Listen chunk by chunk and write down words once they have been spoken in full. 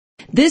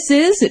This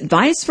is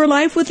Advice for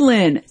Life with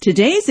Lynn.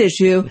 Today's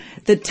issue,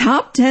 the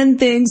top 10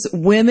 things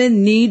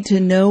women need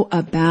to know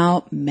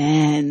about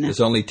men.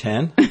 There's only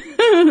 10?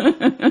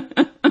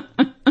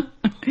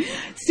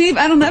 Steve,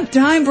 I don't have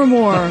time for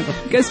more.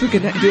 Guess we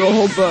could do a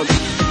whole book.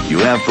 You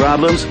have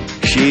problems?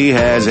 She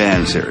has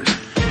answers.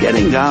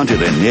 Getting down to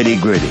the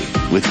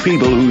nitty-gritty with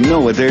people who know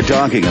what they're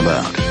talking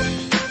about.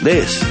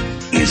 This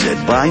is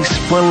Advice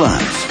for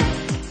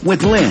Life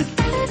with Lynn.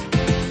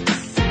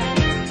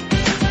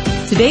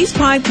 Today's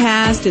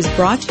podcast is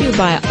brought to you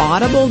by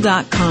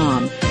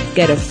Audible.com.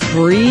 Get a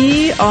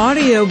free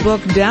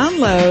audiobook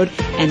download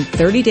and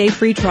 30-day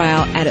free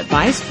trial at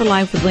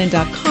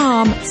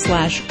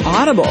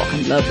adviceforlifewithlynn.com/audible.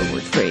 I love the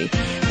word free.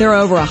 There are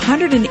over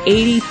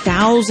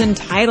 180,000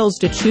 titles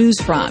to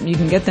choose from. You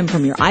can get them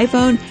from your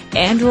iPhone,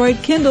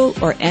 Android, Kindle,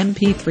 or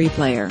MP3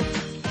 player.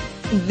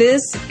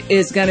 This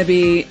is going to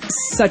be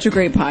such a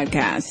great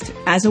podcast.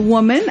 As a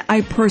woman,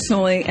 I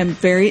personally am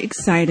very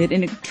excited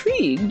and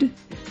intrigued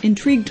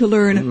to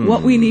learn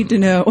what we need to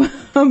know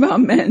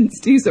about men.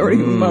 Steve's already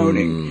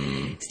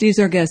moaning. Steve's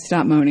our guest.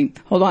 Stop moaning.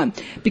 Hold on.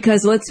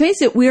 Because let's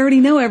face it, we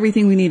already know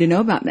everything we need to know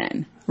about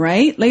men.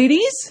 Right,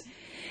 ladies?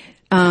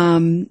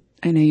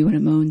 I know you want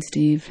to moan,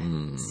 Steve.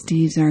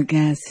 Steve's our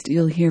guest.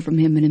 You'll hear from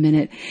him in a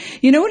minute.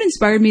 You know what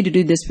inspired me to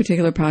do this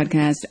particular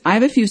podcast? I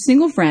have a few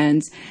single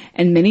friends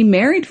and many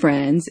married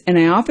friends, and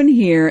I often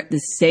hear the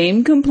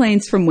same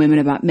complaints from women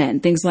about men.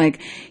 Things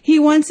like, he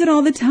wants it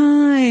all the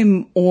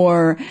time,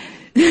 or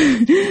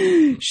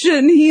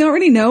shouldn't he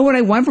already know what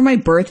I want for my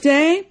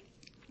birthday?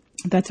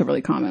 That's a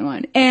really common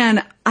one.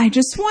 And I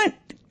just want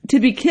to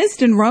be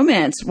kissed in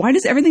romance. Why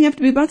does everything have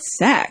to be about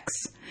sex?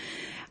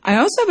 I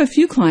also have a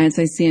few clients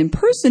I see in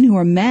person who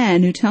are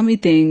men who tell me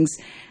things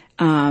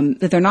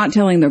that they're not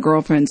telling their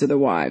girlfriends or their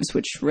wives,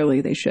 which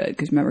really they should,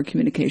 because remember,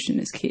 communication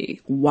is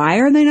key. Why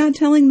are they not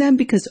telling them?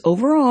 Because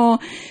overall,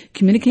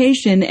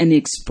 communication and the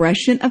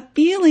expression of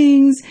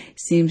feelings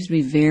seems to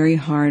be very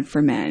hard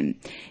for men.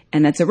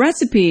 And that's a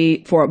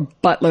recipe for a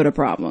buttload of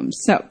problems.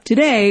 So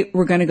today,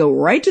 we're going to go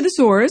right to the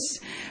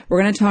source.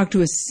 We're going to talk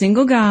to a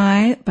single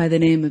guy by the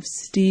name of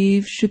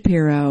Steve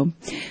Shapiro,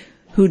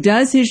 who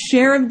does his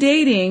share of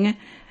dating.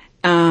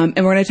 And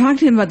we're going to talk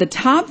to him about the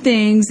top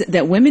things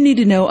that women need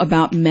to know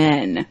about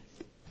men.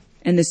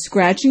 And the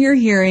scratching you're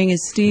hearing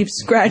is Steve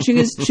scratching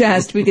his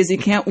chest because he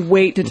can't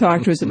wait to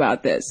talk to us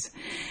about this.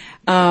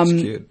 That's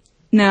cute.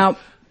 Now,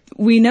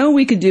 we know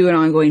we could do an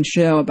ongoing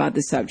show about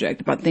this subject,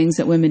 about things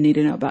that women need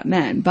to know about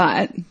men,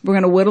 but we're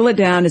going to whittle it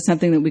down to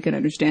something that we can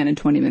understand in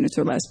 20 minutes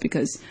or less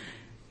because,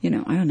 I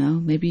don't know,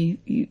 maybe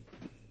you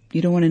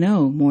don't want to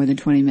know more than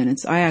 20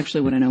 minutes. I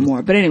actually want to know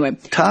more. But anyway.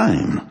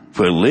 Time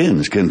for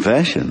Lynn's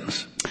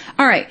Confessions.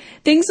 All right.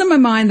 Things on my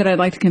mind that I'd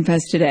like to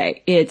confess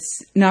today.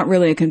 It's not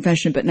really a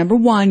confession, but number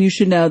one, you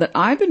should know that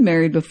I've been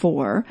married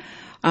before.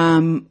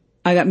 I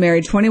got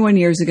married 21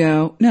 years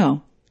ago.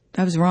 No,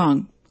 that was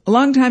wrong. A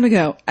long time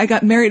ago. I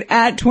got married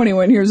at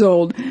 21 years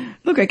old.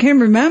 Look, I can't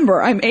remember.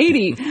 I'm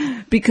 80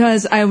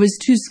 because I was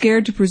too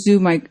scared to pursue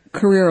my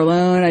career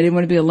alone. I didn't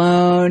want to be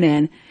alone,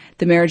 and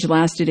the marriage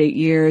lasted 8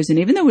 years. And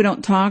even though we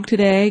don't talk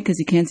today because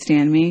he can't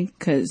stand me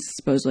because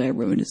supposedly I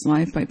ruined his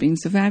life by being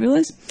so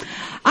fabulous,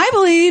 I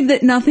believe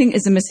that nothing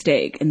is a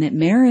mistake and that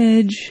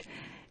marriage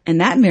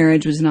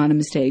was not a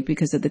mistake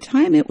because at the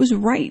time it was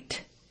right.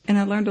 And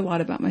I learned a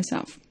lot about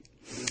myself.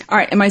 All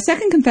right. And my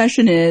second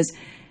confession is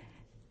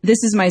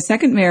this is my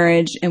second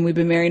marriage and we've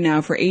been married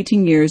now for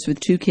 18 years with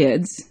 2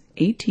 kids.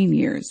 18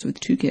 years with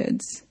 2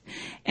 kids.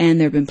 And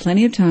there have been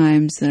plenty of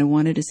times that I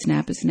wanted to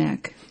snap his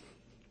neck.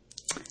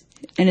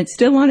 And it's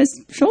still on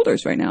his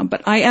shoulders right now.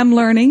 But I am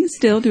learning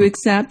still to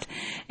accept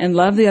and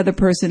love the other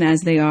person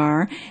as they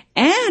are.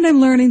 And I'm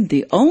learning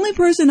the only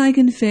person I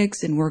can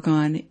fix and work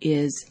on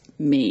is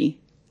me.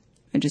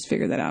 I just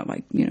figured that out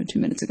 2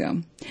 minutes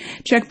ago.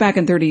 Check back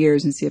in 30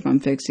 years and see if I'm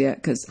fixed yet,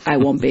 because I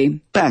won't be.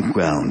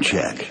 Background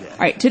check. All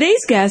right.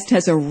 Today's guest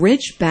has a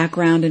rich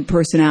background and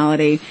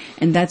personality,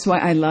 and that's why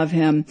I love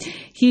him.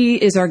 He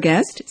is our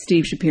guest,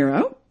 Steve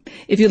Shapiro.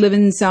 If you live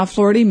in South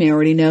Florida, you may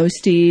already know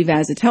Steve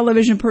as a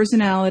television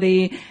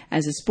personality,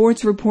 as a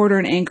sports reporter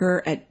and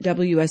anchor at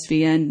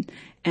WSVN.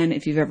 And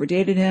if you've ever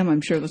dated him, I'm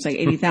sure there's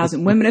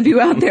 80,000 women of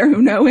you out there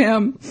who know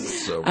him.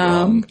 So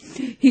wrong.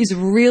 He's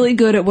really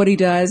good at what he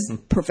does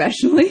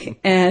professionally.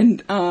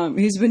 And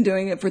he's been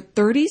doing it for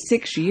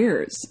 36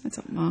 years. That's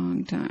a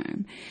long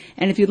time.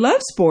 And if you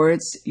love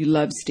sports, you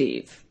love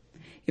Steve.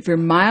 If you're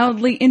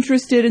mildly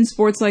interested in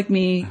sports like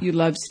me, you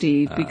love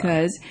Steve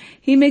because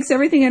he makes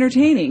everything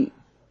entertaining.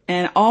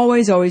 And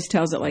always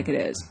tells it like it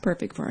is.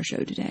 Perfect for our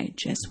show today.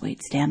 Just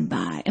wait, stand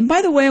by. And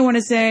by the way, I want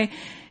to say,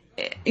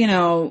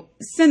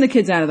 send the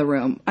kids out of the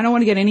room. I don't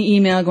want to get any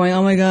email going,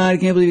 oh my God, I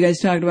can't believe you guys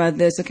talked about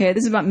this. Okay,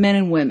 this is about men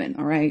and women,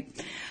 all right?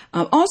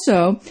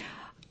 Also,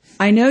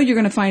 I know you're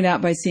going to find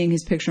out by seeing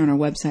his picture on our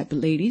website, but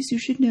ladies, you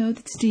should know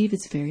that Steve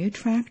is very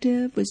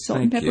attractive with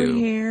salt and pepper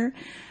hair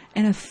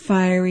and a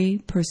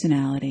fiery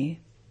personality.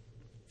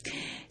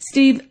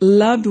 Steve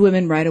loved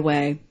women right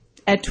away.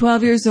 At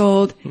 12 years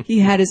old, he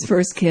had his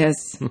first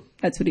kiss.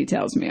 That's what he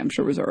tells me. I'm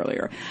sure it was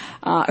earlier.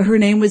 Her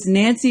name was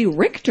Nancy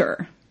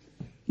Richter.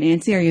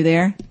 Nancy, are you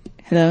there?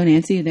 Hello,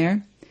 Nancy, you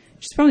there?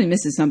 She's probably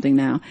misses something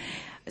now.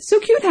 So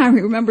cute how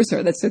he remembers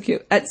her. That's so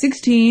cute. At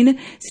 16,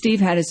 Steve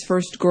had his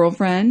first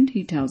girlfriend,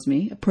 he tells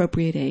me,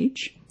 appropriate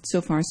age.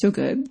 So far, so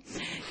good.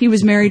 He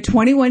was married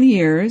 21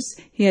 years.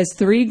 He has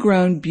 3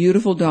 grown,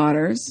 beautiful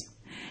daughters.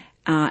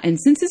 And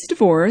since his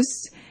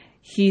divorce,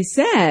 he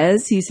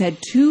says he's had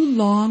 2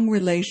 long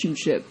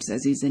relationships,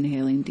 as he's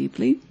inhaling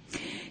deeply.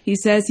 He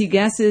says he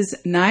guesses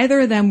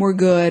neither of them were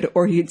good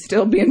or he'd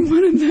still be in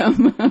one of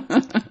them.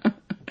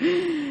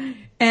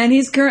 And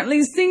he's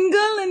currently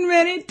single and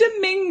ready to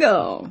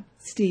mingle.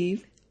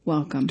 Steve,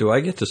 welcome. Do I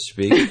get to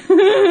speak?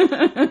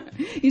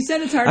 You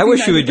said it's hard. I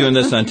wish you were doing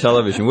this on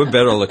television. We're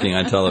better looking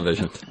on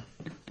television.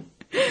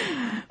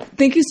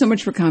 Thank you so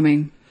much for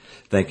coming.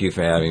 Thank you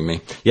for having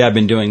me. Yeah, I've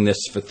been doing this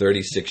for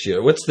 36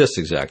 years. What's this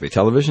exactly?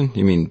 Television?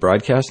 You mean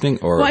broadcasting?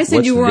 Or well, I said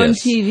what's you were on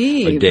this?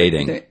 TV. Or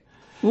dating.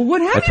 Well,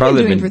 what have you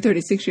been doing for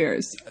 36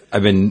 years?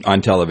 I've been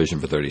on television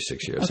for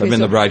 36 years. Okay, I've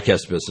been in the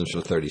broadcast business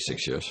for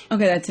 36 years.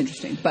 Okay, that's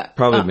interesting. But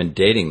Probably been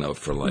dating, though,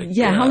 for like...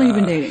 Yeah, how long have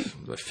you been dating?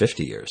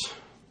 50 years,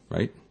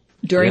 right?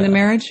 During the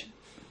marriage?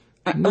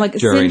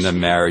 During the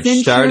marriage.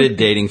 Started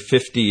dating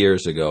 50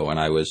 years ago when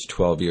I was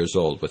 12 years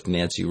old with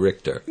Nancy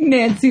Richter.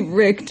 Nancy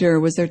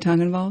Richter. Was there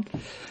tongue involved?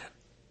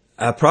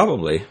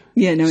 Probably.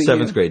 Yeah, no.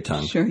 7th grade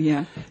tongue. Sure,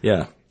 yeah.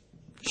 Yeah.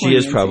 She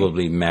is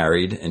probably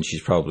married, and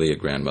she's probably a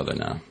grandmother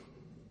now.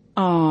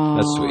 Oh,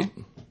 that's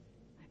sweet.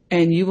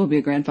 And you will be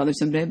a grandfather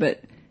someday,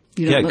 but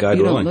you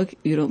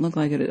don't look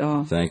like it at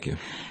all. Thank you.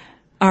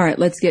 All right,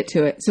 let's get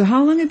to it. So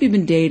how long have you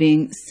been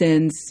dating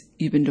since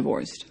you've been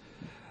divorced?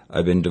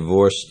 I've been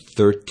divorced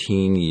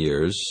 13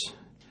 years.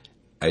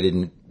 I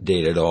didn't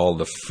date at all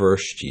the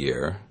first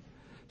year,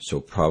 so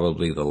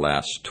probably the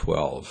last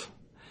 12.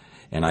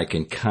 And I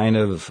can kind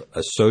of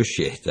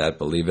associate that,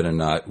 believe it or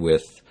not,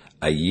 with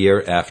a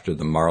year after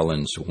the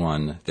Marlins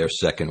won their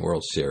second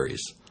World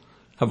Series.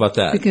 How about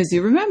that? Because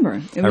you remember.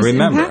 It was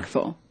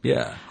impactful.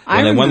 Yeah.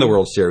 When they won the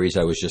World Series,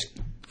 I was just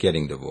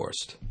getting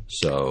divorced.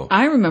 So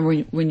I remember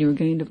when you were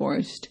getting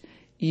divorced,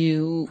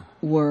 you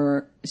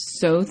were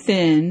so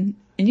thin,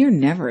 and you're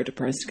never a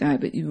depressed guy,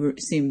 but you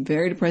seemed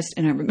very depressed.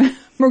 And I remember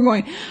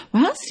going,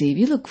 wow, Steve,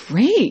 you look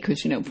great.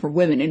 Because, for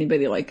women,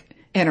 anybody like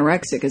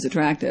anorexic is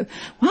attractive.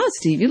 Wow,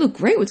 Steve, you look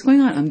great. What's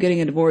going on? I'm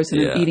getting a divorce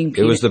and I'm eating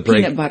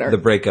peanut butter. The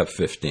breakup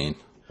 15.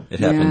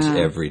 It happens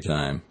every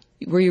time.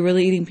 Were you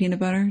really eating peanut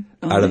butter?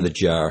 Out of the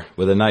jar.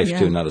 With a knife,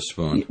 too, not a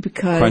spoon.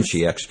 Because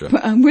crunchy extra.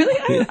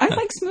 Really? I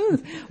like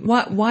smooth.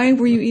 Why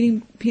were you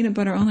eating peanut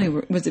butter only?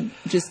 Was it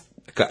just...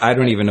 I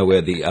don't even know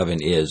where the oven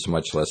is,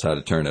 much less how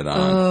to turn it on.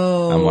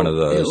 Oh, I'm one of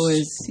those. It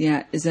was,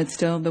 yeah. Is that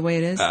still the way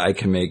it is? I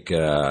can make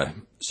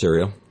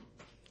cereal.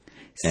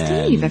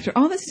 Steve, after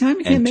all this time,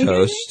 you can't make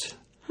toast. Anything?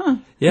 Huh.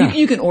 Yeah.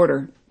 You can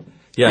order.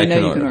 Yeah, I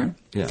know you can order.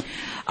 Yeah.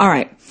 All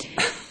right.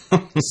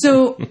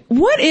 So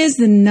what is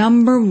the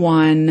number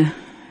one,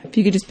 if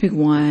you could just pick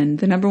one,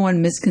 the number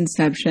one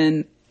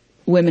misconception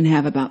women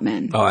have about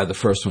men? Oh, the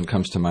first one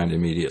comes to mind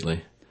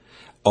immediately.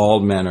 All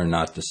men are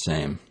not the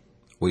same.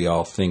 We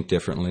all think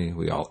differently.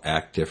 We all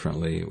act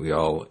differently. We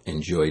all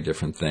enjoy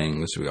different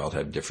things. We all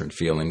have different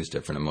feelings,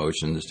 different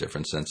emotions,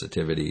 different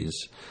sensitivities.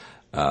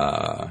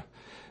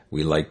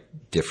 We like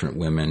different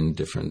women,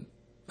 different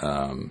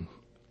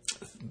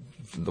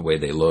the way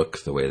they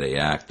look, the way they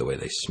act, the way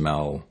they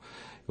smell.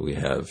 We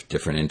have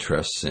different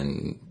interests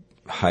in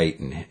height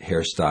and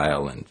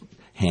hairstyle and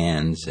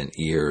hands and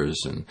ears,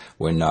 and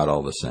we're not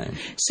all the same.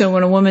 So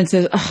when a woman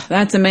says, oh,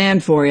 that's a man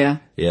for you.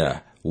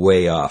 Yeah,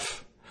 way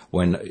off.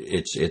 When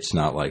it's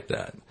not like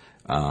that.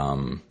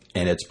 And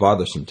it's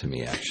bothersome to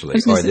me, actually.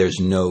 Or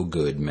there's no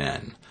good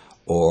men.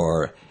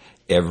 Or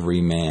every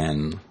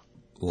man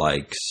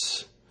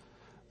likes,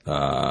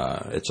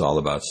 it's all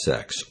about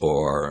sex.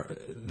 Or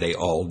they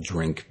all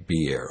drink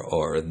beer.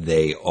 Or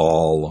they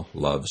all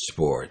love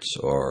sports.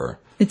 Or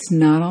it's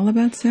not all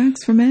about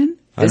sex for men?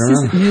 I don't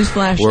know. This is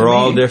newsflash. We're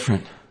all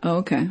different. Oh,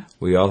 okay.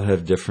 We all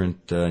have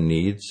different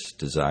needs,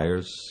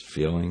 desires,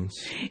 feelings.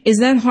 Is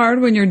that hard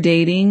when you're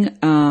dating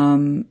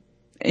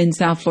in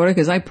South Florida?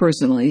 Because I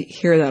personally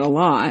hear that a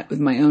lot with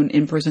my own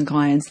in-person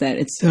clients, that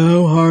it's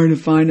so hard to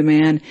find a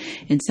man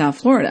in South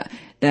Florida,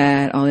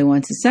 that all he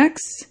wants is sex,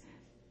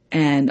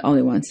 and all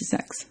he wants is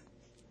sex.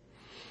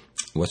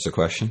 What's the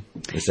question?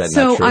 Is that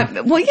not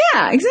true? Well,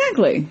 yeah,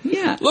 exactly.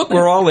 Yeah. Look,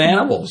 we're all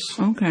animals.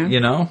 Okay.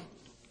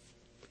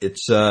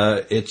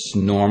 It's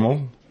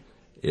normal.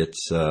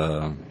 It's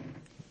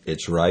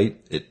right.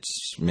 It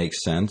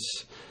makes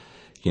sense.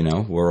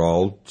 We're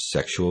all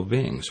sexual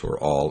beings. We're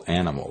all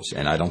animals.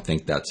 And I don't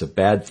think that's a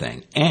bad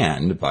thing.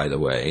 And, by the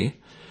way,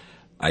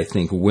 I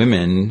think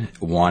women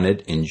want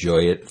it,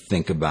 enjoy it,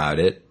 think about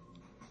it,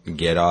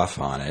 get off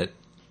on it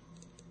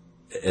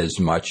as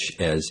much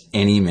as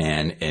any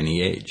man,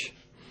 any age.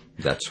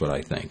 That's what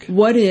I think.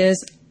 What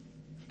is,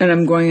 and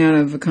I'm going out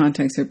of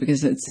context here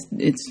because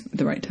it's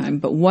the right time,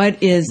 but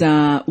what is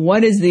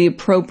the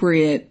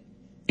appropriate,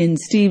 in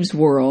Steve's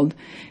world,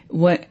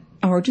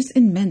 or just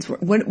in men's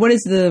world, what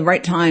is the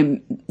right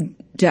time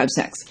to have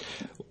sex?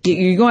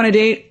 You go on a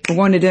date, we're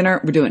going to dinner,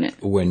 we're doing it.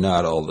 We're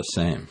not all the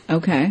same.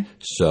 Okay.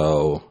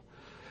 So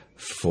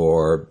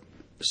for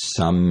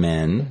some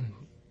men,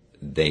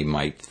 they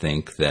might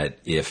think that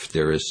if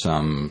there is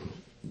some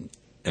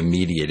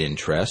immediate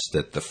interest,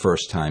 that the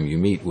first time you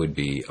meet would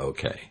be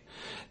okay.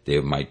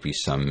 There might be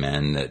some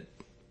men that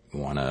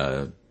want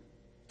to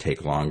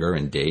take longer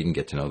and date and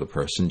get to know the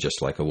person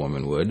just like a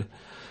woman would.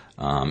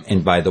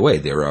 And by the way,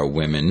 there are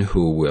women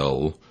who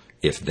will,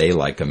 if they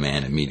like a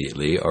man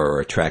immediately or are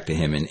attracted to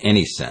him in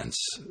any sense,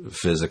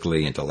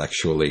 physically,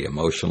 intellectually,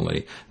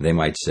 emotionally, they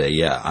might say,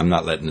 yeah, I'm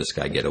not letting this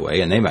guy get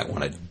away. And they might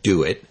want to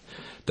do it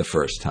the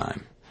first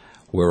time.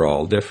 We're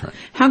all different.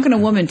 How can a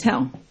woman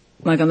tell?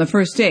 Like on the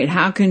first date,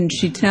 how can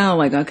she tell,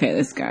 like, okay,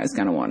 this guy's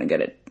going to want to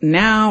get it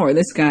now, or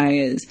this guy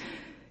is,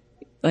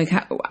 like,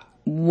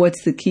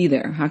 what's the key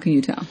there? How can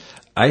you tell?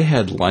 I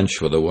had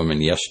lunch with a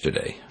woman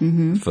yesterday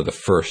for the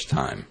first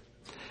time.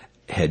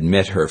 Had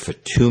met her for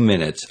 2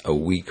 minutes a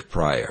week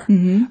prior.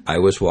 I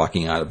was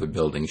walking out of a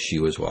building. She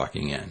was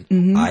walking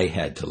in. I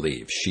had to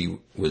leave. She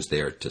was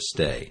there to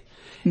stay.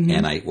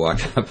 And I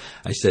walked up.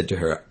 I said to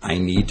her, I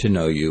need to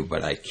know you,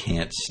 but I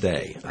can't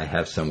stay. I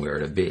have somewhere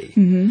to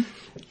be.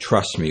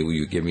 Trust me, will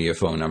you give me your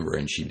phone number?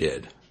 And she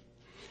did.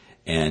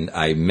 And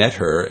I met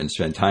her and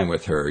spent time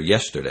with her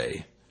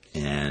yesterday.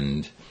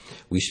 And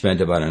we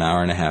spent about an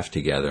hour and a half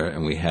together,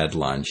 and we had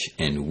lunch,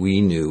 and we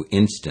knew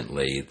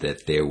instantly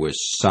that there was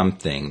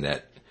something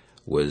that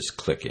was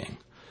clicking.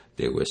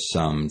 There was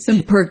some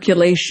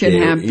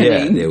percolation happening.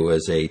 Yeah, there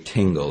was a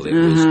tingle. It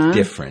was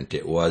different.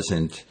 It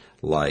wasn't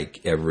like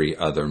every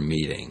other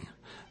meeting.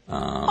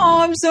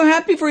 I'm so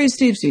happy for you,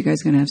 Steve. So you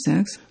guys going to have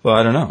sex? Well,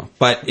 I don't know.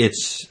 But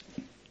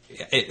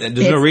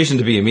there's no reason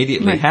to be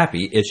immediately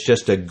happy. It's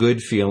just a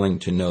good feeling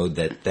to know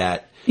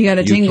that you got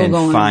a tingle can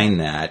going.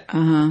 Find that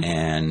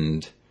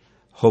and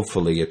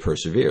hopefully it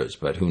perseveres,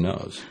 but who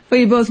knows? But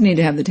you both need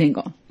to have the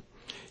tingle.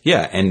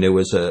 Yeah, and there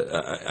was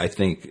I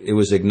think it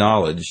was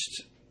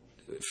acknowledged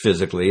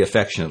physically,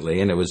 affectionately,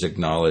 and it was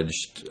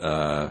acknowledged.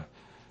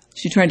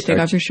 She tried to take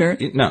off your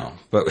shirt? No,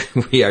 but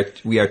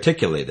we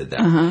articulated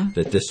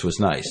that this was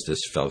nice,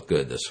 this felt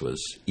good, this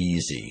was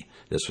easy,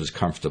 this was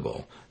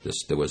comfortable,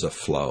 there was a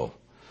flow.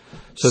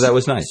 So that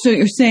was nice. So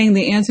you're saying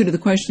the answer to the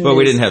question Well, is...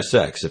 we didn't have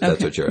sex, if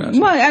that's what you're asking.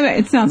 Well, I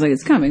mean, it sounds like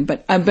it's coming,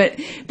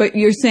 but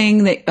you're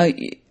saying that,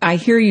 I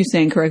hear you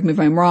saying, correct me if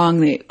I'm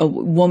wrong, that a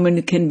woman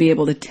can be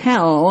able to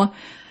tell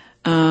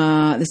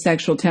the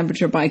sexual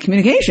temperature by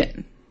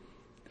communication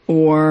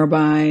or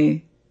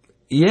by...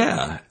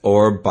 Yeah,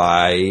 or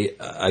by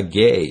a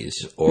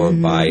gaze, or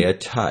by a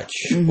touch,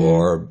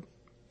 or,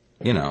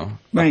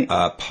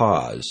 a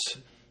pause.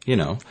 You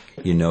know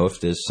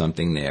if there's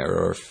something there,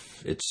 or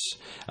if it's...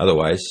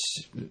 Otherwise,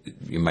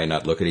 you might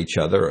not look at each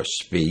other or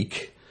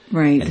speak.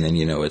 Right. And then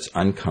it's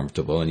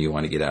uncomfortable and you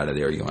want to get out of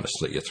there, or you want to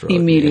slit your throat.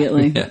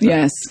 Immediately, yeah.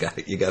 Yes.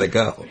 You got to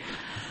go.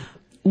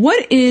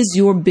 What is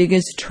your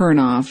biggest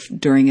turnoff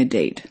during a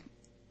date?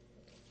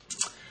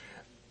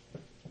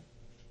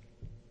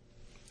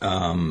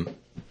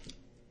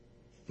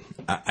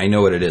 I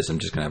know what it is. I'm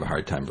just going to have a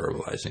hard time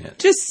verbalizing it.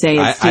 Just say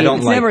it, Steve.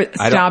 It's never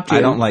stopped you.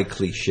 I don't like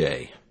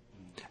cliche.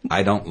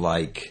 I don't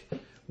like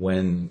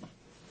when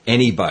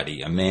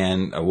anybody, a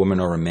man, a woman,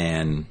 or a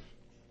man,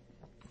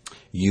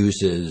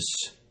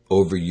 uses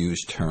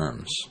overused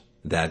terms.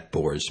 That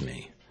bores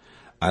me.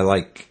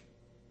 I'm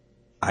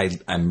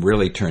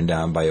really turned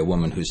down by a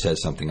woman who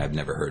says something I've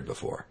never heard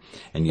before.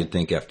 And you'd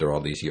think after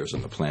all these years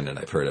on the planet,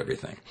 I've heard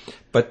everything.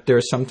 But there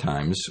are some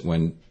times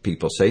when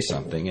people say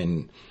something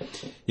and,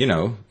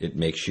 it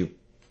makes you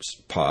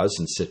pause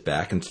and sit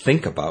back and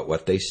think about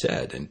what they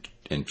said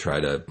and try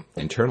to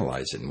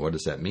internalize it. And what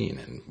does that mean?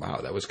 And wow,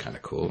 that was kind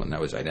of cool. And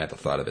I never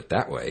thought of it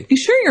that way. You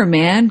sure you're a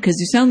man? Because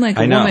you sound like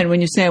a woman when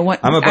you say I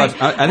think I'm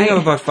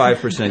about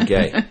 5%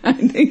 gay. I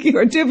think you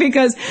are too,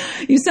 because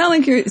you sound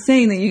like you're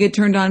saying that you get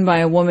turned on by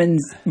a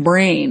woman's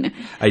brain.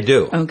 I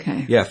do.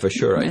 Okay. Yeah, for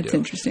sure I do. That's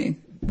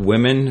interesting.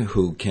 Women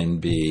who can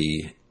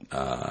be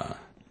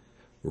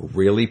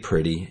really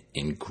pretty,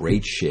 in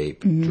great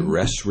shape,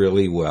 dress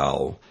really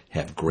well,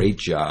 have great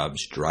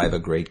jobs, drive a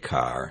great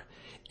car.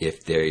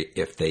 If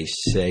they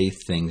say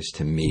things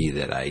to me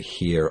that I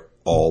hear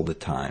all the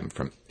time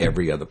from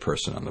every other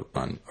person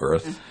on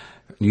earth,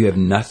 you have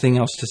nothing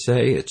else to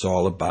say. It's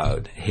all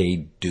about,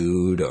 hey,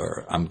 dude,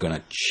 or I'm going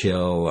to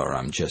chill, or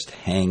I'm just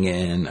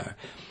hanging, or,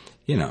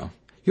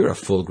 you're a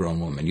full-grown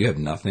woman. You have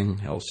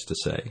nothing else to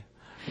say.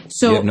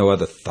 So you have no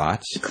other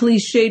thoughts.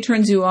 Cliche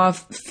turns you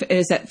off.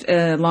 Is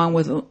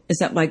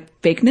that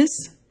like fakeness?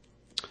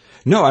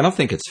 No, I don't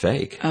think it's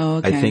fake. Oh,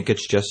 okay. I think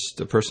it's just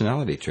a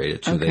personality trait.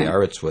 It's who they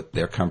are. It's what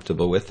they're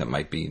comfortable with. It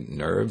might be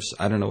nerves.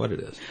 I don't know what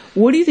it is.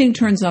 What do you think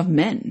turns off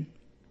men?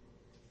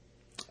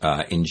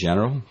 In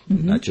general,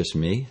 not just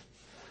me.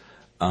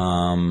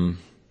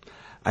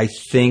 I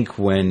think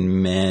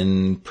when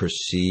men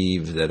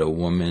perceive that a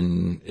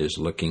woman is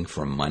looking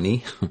for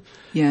money,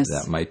 yes,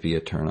 that might be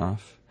a turnoff.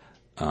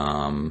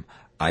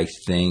 I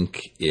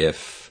think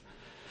if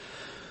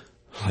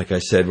like I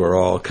said, we're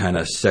all kind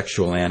of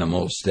sexual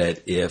animals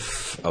that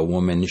if a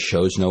woman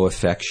shows no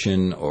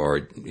affection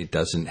or it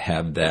doesn't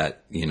have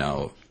that,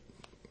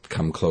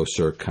 come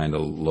closer kind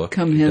of look.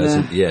 Come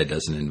hither. It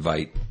doesn't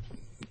invite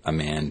a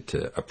man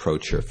to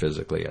approach her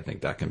physically. I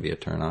think that can be a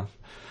turnoff.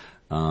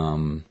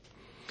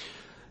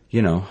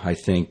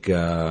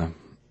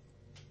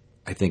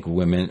 I think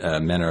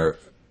men are,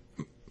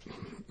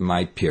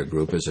 my peer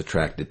group is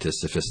attracted to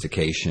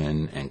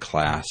sophistication and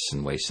class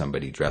and the way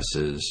somebody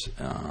dresses,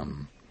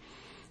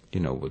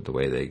 with the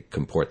way they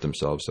comport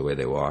themselves, the way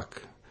they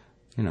walk.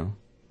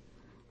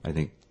 I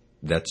think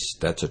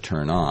that's a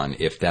turn on.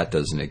 If that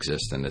doesn't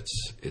exist, then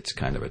it's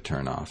kind of a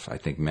turn off. I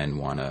think men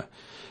want to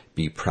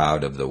be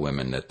proud of the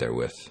women that they're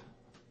with.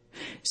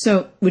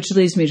 So, which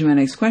leads me to my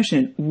next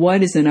question.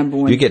 What is the number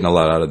one? You're getting a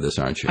lot out of this,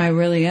 aren't you? I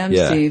really am,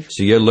 Steve.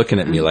 So you're looking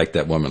at me like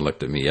that woman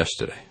looked at me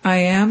yesterday. I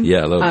am?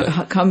 Yeah, a little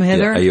bit. Come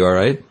hither. Yeah. Are you all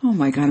right? Oh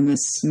my God, I'm going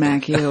to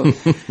smack you.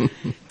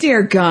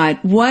 Dear God,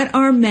 what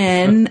are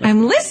men?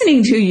 I'm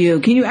listening to you.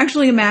 Can you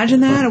actually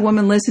imagine that? A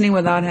woman listening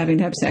without having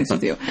to have sex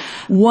with you.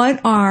 What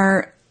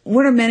are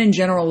men in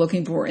general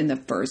looking for in the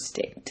first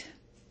date?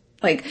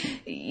 Like,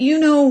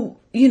 you go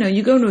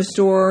to a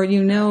store,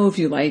 if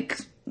you like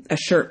a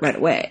shirt right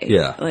away.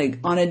 Yeah. Like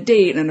on a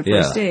date, on a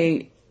first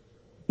date,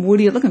 what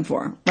are you looking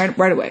for?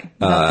 Right away,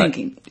 without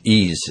thinking.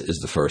 Ease is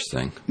the first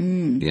thing.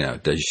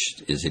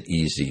 Is it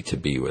easy to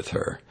be with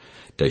her?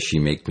 Does she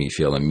make me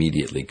feel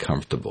immediately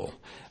comfortable?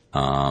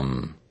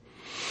 I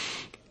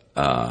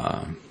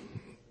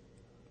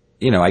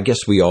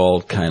guess we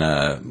all kind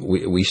of,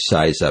 we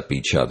size up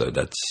each other.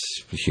 That's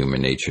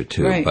human nature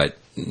too, right. But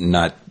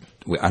I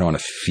don't want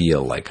to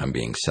feel like I'm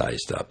being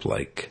sized up.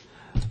 Like,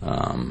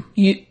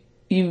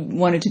 you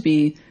want it to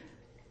be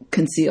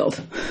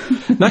concealed.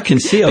 Not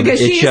concealed. Because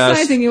she is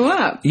sizing you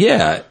up.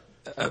 Yeah.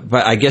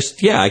 But I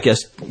guess. Not so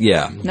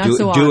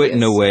do it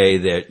in obvious. a way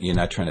that you're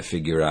not trying to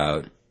figure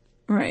out,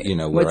 right.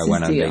 where What's I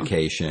went on deal?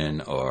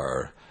 vacation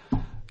or,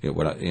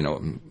 what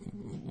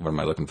am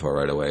I looking for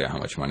right away or how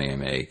much money I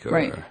make or,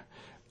 right.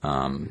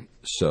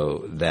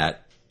 So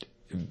that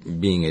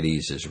being at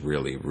ease is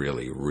really,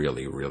 really,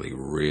 really, really,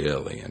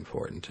 really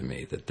important to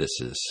me, that this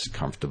is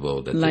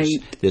comfortable, that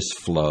this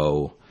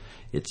flow,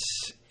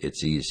 it's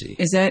easy.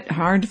 Is that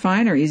hard to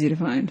find or easy to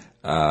find?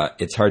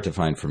 It's hard to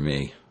find for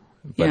me,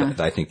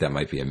 but I think that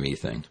might be a me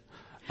thing.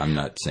 I'm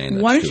not saying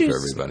that's true for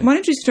everybody. Why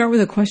don't you start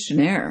with a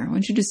questionnaire? Why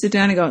don't you just sit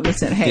down and go,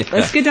 listen, hey,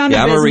 let's get down to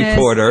I'm business. a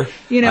reporter.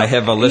 I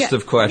have a list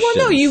of questions.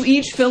 Well, no, you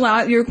each fill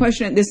out your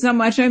question. This is how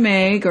much I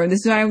make, or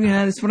this is how,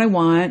 this is what I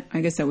want.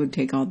 I guess that would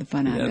take all the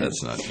fun out of it. Yeah,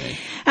 that's not me.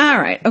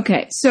 All right.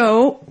 Okay.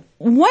 So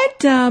what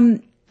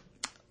turns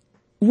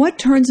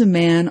a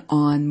man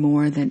on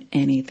more than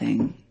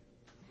anything?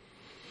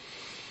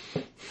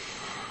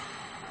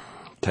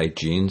 Tight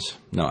jeans?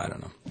 No, I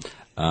don't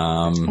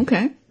know.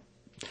 Okay.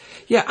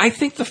 Yeah, I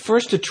think the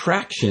first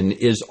attraction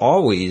is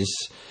always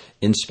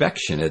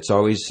inspection. It's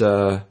always,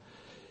 what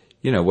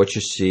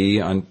you see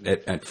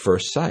at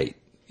first sight,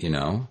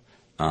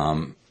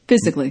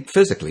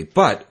 Physically.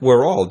 But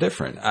we're all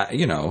different.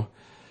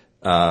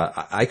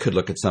 I could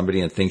look at somebody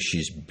and think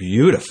she's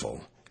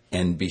beautiful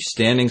and be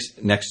standing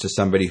next to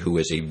somebody who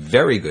is a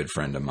very good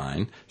friend of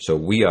mine. So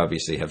we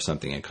obviously have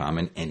something in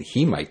common, and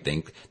he might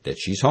think that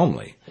she's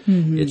homely.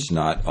 Mm-hmm. It's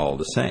not all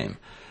the same.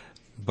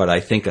 But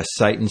I think a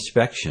sight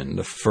inspection,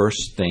 the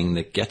first thing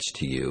that gets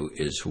to you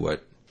is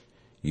what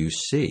you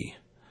see.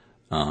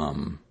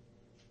 And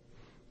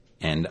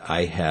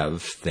I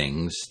have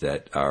things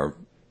that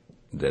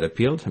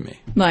appeal to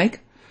me. Like?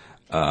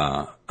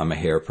 I'm a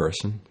hair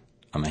person.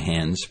 I'm a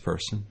hands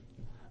person.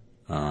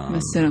 I'm going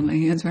to sit on my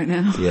hands right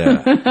now.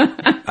 Yeah.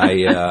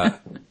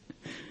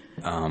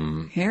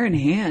 Hair and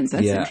hands.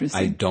 That's interesting.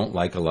 I don't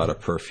like a lot of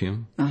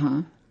perfume.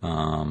 Uh-huh.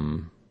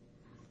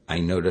 I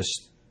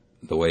noticed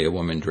the way a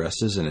woman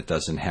dresses, and it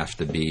doesn't have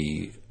to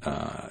be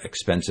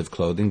expensive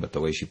clothing, but the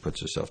way she puts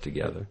herself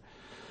together.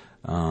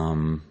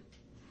 I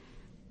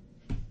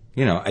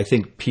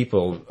think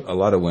a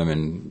lot of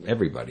women,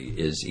 everybody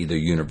is either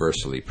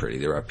universally pretty.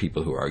 There are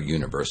people who are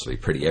universally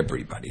pretty.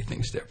 Everybody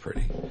thinks they're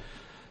pretty.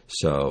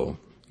 So,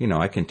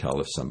 I can tell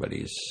if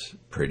somebody's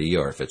pretty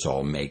or if it's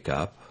all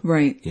makeup.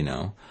 Right.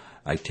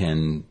 I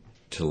tend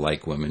to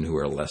like women who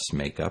are less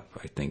makeup.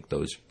 I think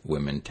those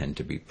women tend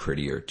to be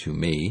prettier to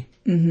me.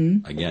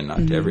 Mm-hmm. Again,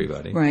 not to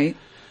everybody. Right.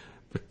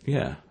 But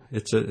yeah,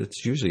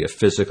 it's usually a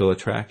physical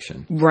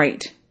attraction.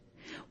 Right.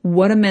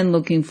 What are men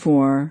looking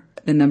for?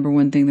 The number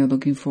one thing they're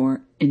looking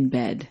for in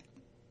bed?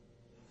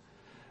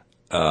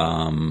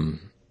 I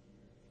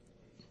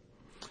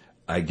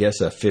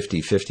guess a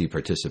 50-50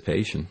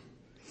 participation.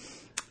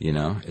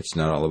 It's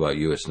not all about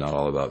you. It's not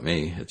all about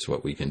me. It's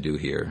what we can do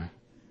here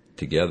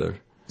together.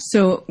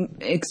 So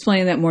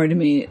explain that more to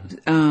me.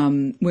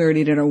 We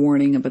already did our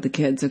warning about the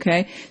kids,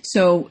 okay?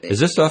 So is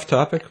this off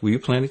topic? Were you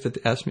planning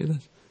to ask me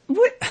this?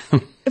 What?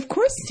 Of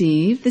course,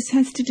 Steve. This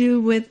has to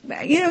do with,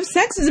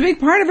 sex is a big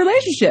part of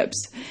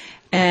relationships.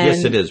 And,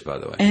 Yes, it is, by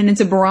the way. And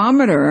it's a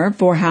barometer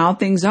for how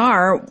things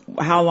are,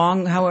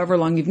 however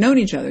long you've known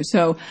each other.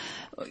 So,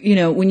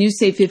 when you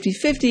say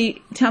 50-50,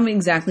 tell me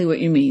exactly what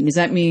you mean. Does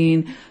that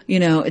mean,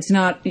 it's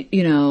not,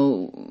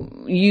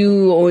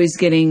 you always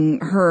getting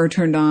her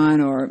turned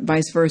on or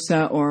vice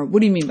versa? Or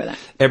what do you mean by that?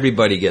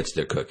 Everybody gets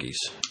their cookies.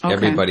 Okay.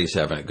 Everybody's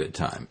having a good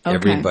time. Okay.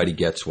 Everybody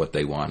gets what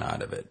they want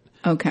out of it.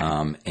 Okay.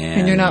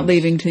 And you're not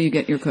leaving till you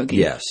get your cookies?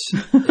 Yes.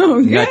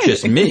 Okay. Not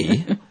just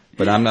me,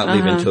 but I'm not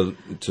leaving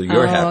till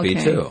you're happy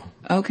okay. too.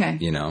 Okay.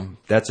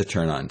 That's a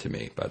turn on to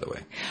me, by the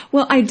way.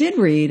 Well, I did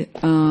read,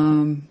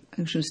 actually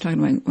I was talking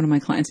to one of my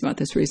clients about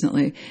this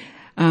recently.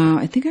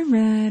 I think I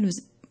read,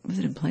 was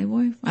it in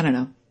Playboy? I don't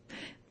know.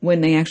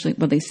 When they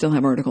they still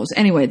have articles.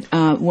 Anyway,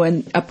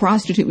 when a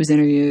prostitute was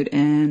interviewed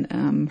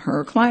and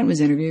her client was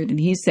interviewed, and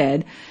he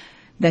said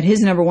that his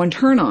number one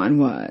turn on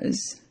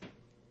was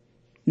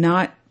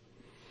not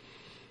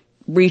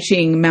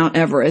reaching Mount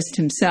Everest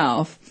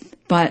himself,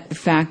 but the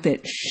fact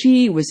that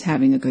she was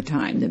having a good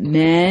time. The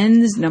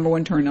men's number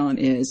one turn on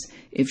is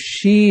if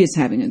she is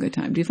having a good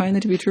time. Do you find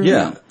that to be true?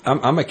 Yeah,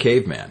 I'm a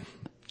caveman.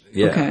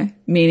 Yeah. Okay.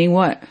 Meaning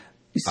what?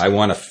 I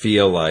want to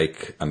feel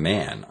like a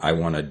man. I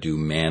want to do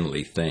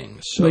manly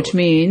things. So, Which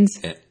means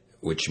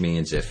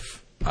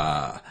if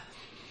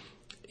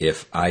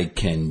I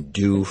can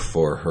do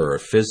for her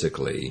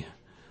physically,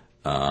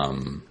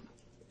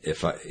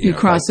 if I you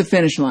cross the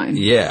finish line.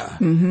 yeah,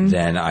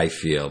 then I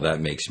feel that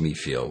makes me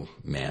feel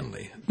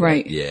manly.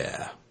 Right.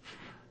 Yeah.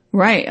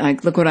 Right.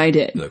 Like, look what I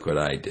did. Look what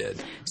I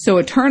did. So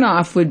a turn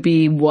off would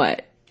be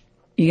what?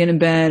 You get in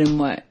bed and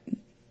what?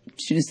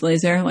 She just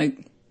lays there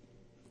like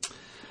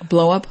a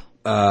blow up?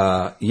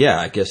 Yeah,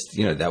 I guess,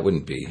 that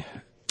wouldn't be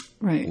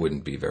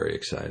very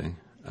exciting.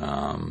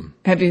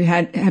 Have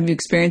you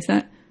experienced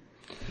that?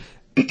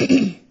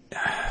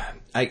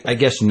 I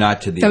guess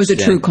not to the That was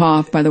extent. a true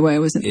cough, by the way. It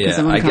wasn't because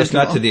Yeah, I'm I guess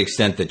not uncomfortable. to the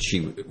extent that she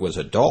was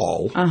a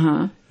doll.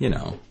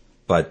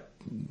 But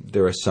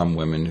there are some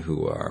women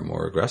who are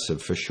more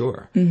aggressive for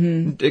sure.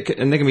 Mm-hmm.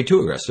 And they can be too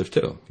aggressive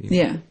too.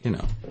 Yeah.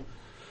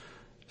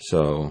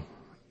 So,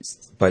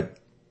 but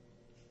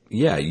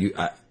yeah,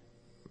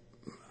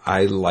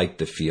 I like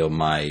to feel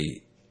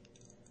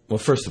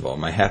first of all,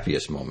 my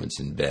happiest moments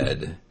in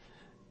bed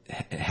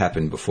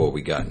happened before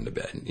we got into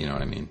bed. You know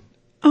what I mean?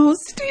 Oh,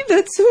 Steve,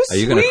 that's so sweet. Are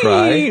you going to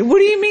cry? What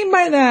do you mean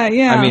by that?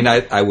 Yeah. I mean,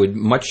 I would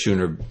much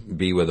sooner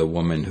be with a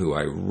woman who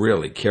I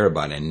really care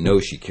about and know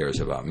she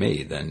cares about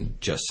me than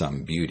just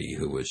some beauty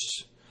who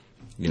was,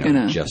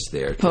 just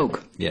there to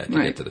poke. Yeah, to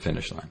Right. get to the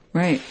finish line.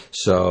 Right.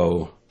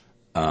 So,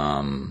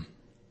 Aw.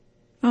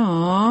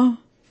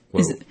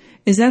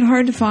 Is that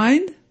hard to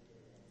find?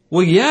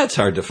 well, yeah, it's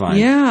hard to find.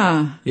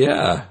 Yeah.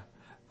 Yeah.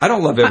 I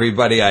don't love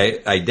everybody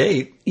I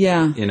date.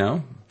 Yeah.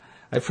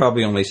 I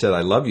probably only said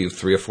I love you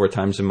 3 or 4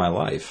 times in my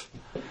life.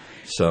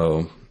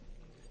 So,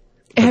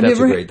 but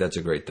that's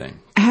a great thing.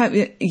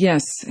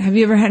 Yes. Have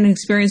you ever had an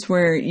experience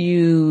where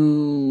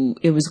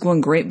it was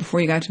going great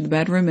before you got to the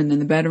bedroom, and then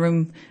the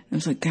bedroom, it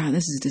was like, God,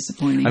 this is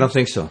disappointing. I don't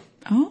think so.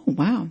 Oh,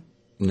 wow.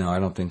 No, I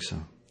don't think so.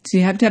 So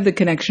you have to have the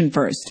connection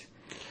first.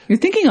 You're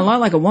thinking a lot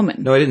like a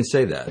woman. No, I didn't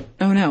say that.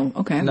 Oh, no.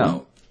 Okay.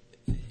 No.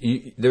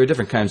 There are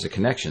different kinds of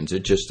connections.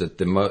 It's just that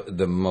the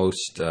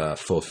most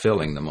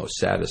fulfilling, the most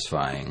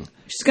satisfying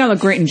She's got to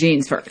look great in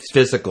jeans first.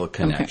 physical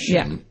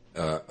connection,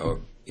 yeah.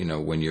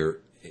 When you're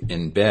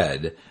in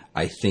bed,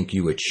 I think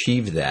you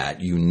achieve that.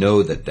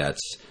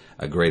 That's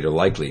a greater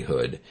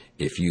likelihood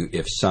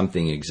if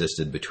something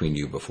existed between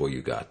you before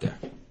you got there.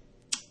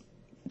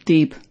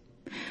 Deep.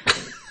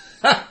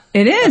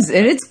 It is.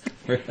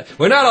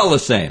 We're not all the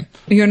same.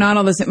 You're not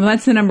all the same. Well,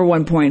 that's the number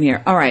one point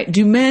here. All right.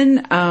 Do men,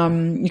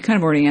 you kind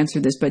of already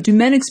answered this, but do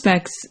men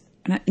expect,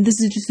 and this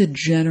is just a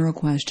general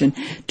question,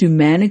 do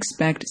men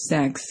expect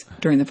sex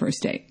during the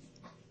first date?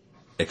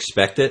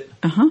 Expect it?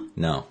 Uh-huh.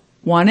 No.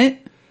 Want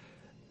it?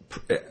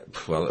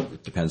 Well,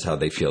 it depends how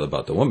they feel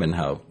about the woman,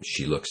 how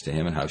she looks to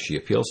him, and how she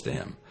appeals to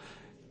him.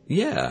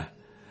 Yeah.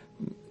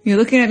 You're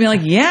looking at me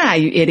like, yeah,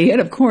 you idiot.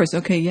 Of course.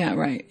 Okay. Yeah.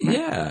 Right.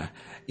 Yeah.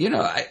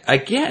 I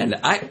can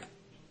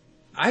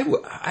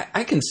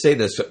say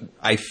this.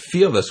 I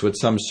feel this with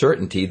some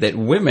certainty that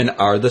women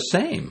are the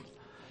same.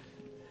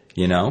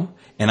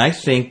 And I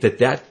think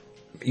that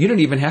you don't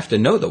even have to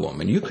know the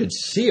woman. You could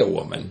see a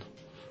woman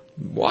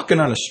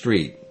walking on a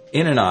street,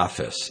 in an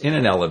office, in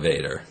an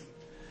elevator,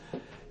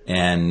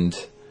 and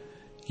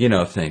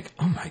think,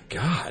 oh my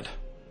God,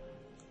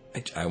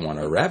 I want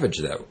to ravage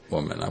that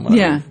woman. I want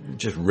to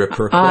just rip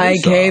her clothes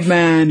off.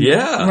 Caveman.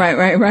 Yeah.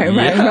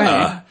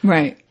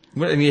 Right.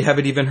 I mean, you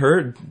haven't even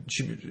heard,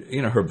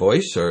 her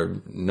voice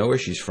or know where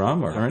she's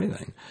from or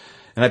anything.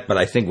 But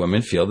I think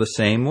women feel the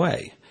same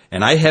way.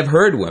 And I have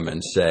heard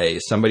women say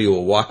somebody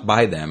will walk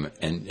by them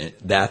and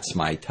that's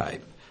my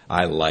type.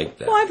 I like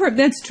that. Well, I've heard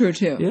that's true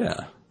too. Yeah.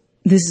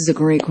 This is a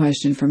great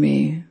question for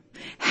me.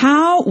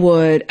 How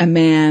would a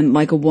man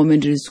like a woman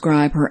to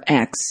describe her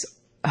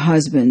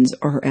ex-husbands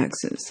or her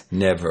exes?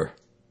 Never.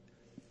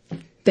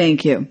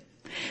 Thank you.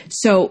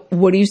 So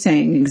what are you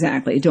saying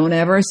exactly? Don't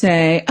ever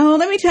say, oh,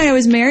 let me tell you, I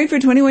was married for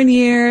 21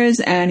 years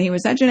and he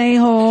was such an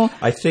a-hole.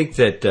 I think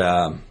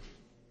that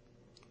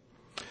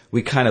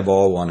we kind of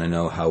all want to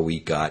know how we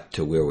got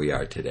to where we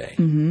are today.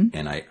 Mm-hmm.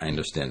 And I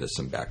understand there's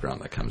some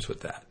background that comes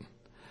with that.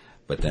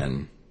 But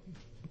then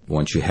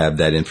once you have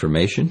that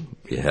information,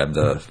 you have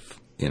the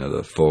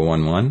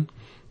 411,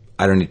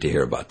 I don't need to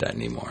hear about that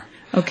anymore.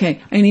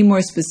 Okay, I need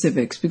more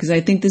specifics because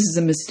I think this is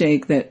a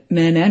mistake that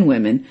men and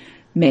women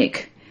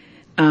make.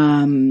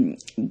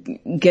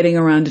 Getting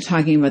around to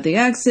talking about the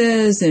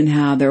exes and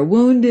how they're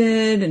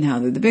wounded and how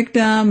they're the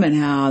victim and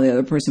how the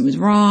other person was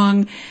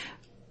wrong.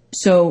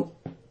 So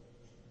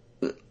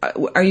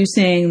are you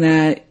saying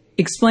that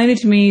explain it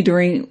to me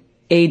during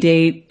a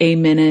date, a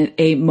minute,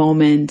 a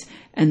moment,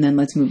 and then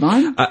let's move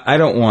on? I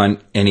don't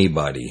want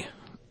anybody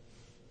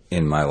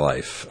in my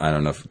life, I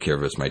don't know care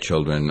if it's my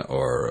children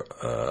or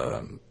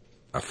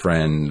a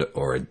friend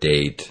or a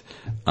date,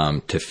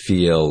 to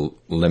feel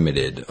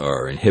limited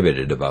or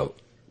inhibited about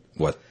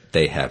what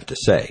they have to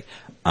say.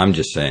 I'm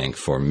just saying,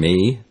 for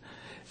me,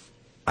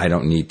 I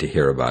don't need to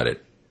hear about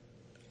it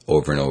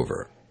over and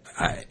over.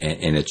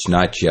 And it's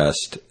not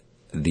just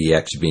the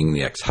ex being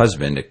the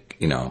ex-husband.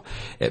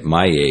 At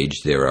my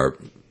age, there are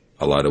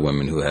a lot of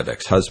women who have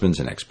ex-husbands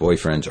and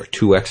ex-boyfriends or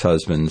two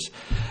ex-husbands.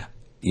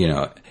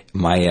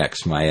 My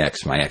ex.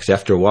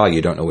 After a while,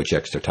 you don't know which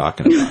ex they're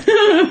talking about.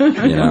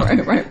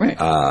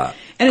 Right.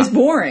 And it's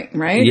boring,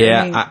 right?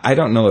 Yeah, I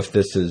don't know if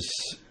this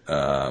is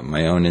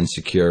my own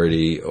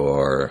insecurity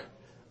or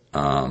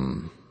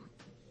I've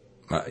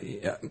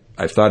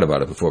thought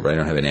about it before, but I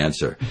don't have an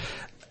answer.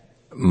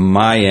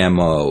 My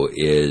MO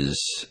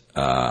is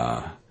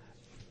I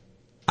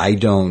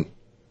don't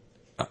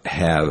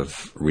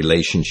have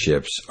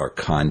relationships or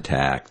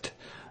contact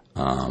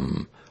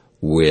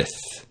with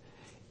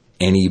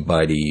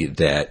anybody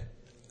that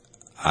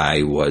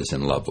I was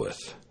in love with.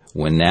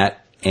 When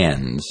that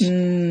ends,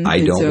 I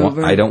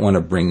don't want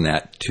to bring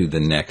that to the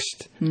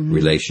next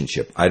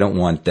relationship. I don't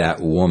want that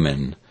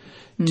woman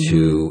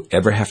to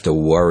ever have to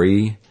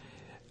worry,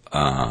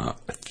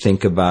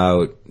 think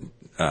about,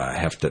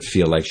 have to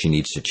feel like she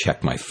needs to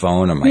check my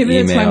phone or my emails.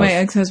 Maybe that's why my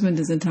ex-husband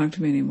doesn't talk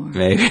to me anymore.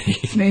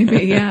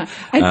 Maybe, yeah.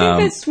 I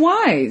think that's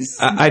wise.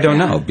 I don't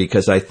know,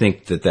 because I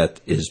think that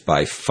is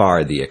by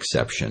far the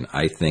exception.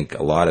 I think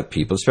a lot of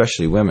people,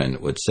 especially women,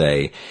 would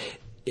say,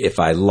 if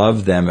I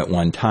loved them at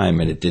one time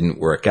and it didn't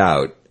work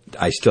out,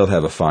 I still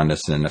have a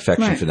fondness and an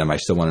affection for them. I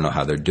still want to know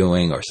how they're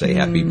doing or say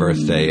happy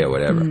birthday or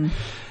whatever.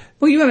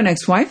 Well, you have an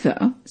ex-wife,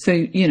 though, so,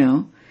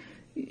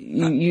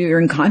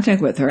 you're in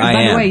contact with her. And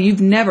by the way,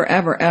 you've never,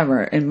 ever,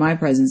 ever, in my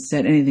presence,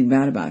 said anything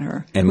bad about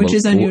her, which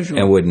is unusual.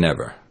 And would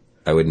never.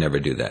 I would never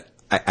do that.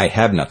 I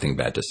have nothing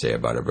bad to say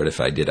about her, but if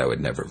I did, I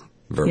would never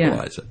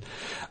verbalize it.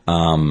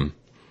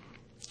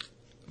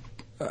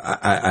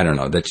 I don't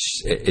know.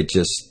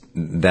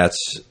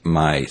 That's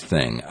my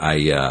thing.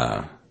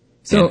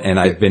 And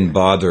I've been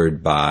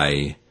bothered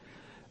by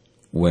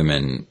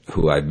women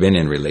who I've been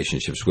in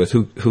relationships with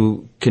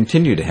who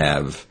continue to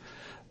have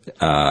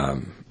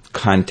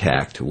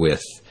contact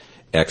with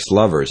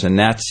ex-lovers, and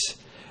that's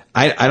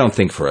I don't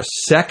think for a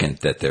second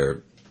that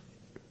they're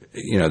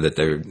you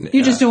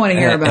just don't want to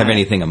hear about have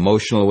anything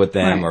emotional with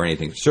them or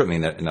anything, certainly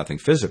nothing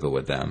physical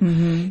with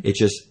them. It's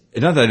just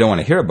not that I don't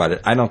want to hear about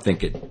it. I don't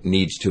think it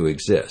needs to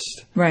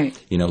exist. Right.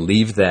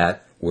 Leave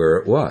that where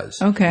it was.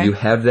 Okay. You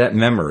have that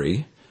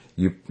memory.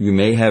 You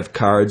may have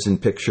cards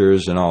and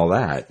pictures and all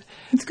that.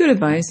 That's good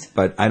advice.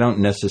 But I don't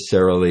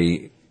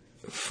necessarily,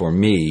 for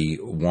me,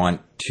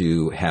 want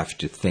to have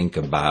to think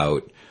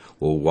about,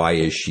 well, why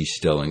is she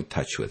still in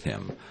touch with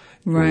him?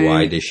 Right.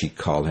 Why does she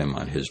call him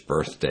on his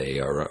birthday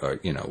or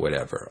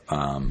whatever?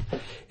 Well,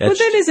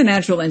 that is a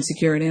natural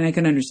insecurity, and I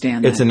can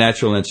understand that. It's a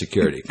natural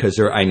insecurity because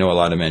I know a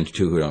lot of men,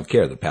 too, who don't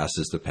care. The past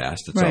is the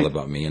past. It's all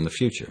about me and the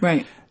future.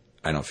 Right.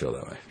 I don't feel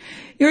that way.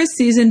 You're a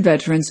seasoned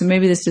veteran, so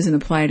maybe this doesn't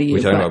apply to you.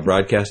 We're talking about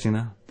broadcasting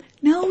now?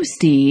 No,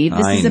 Steve.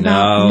 This is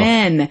about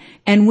men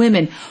and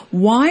women.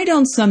 Why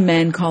don't some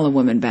men call a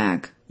woman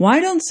back? Why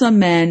don't some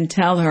men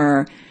tell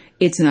her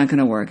it's not going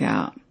to work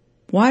out?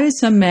 Why do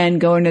some men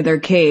go into their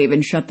cave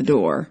and shut the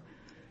door?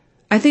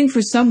 I think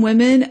for some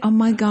women, oh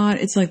my God,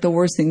 it's like the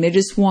worst thing. They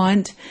just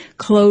want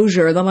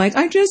closure. They're like,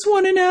 I just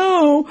want to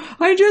know.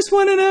 I just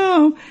want to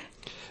know.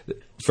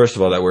 First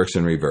of all, that works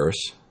in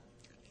reverse.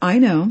 I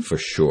know. For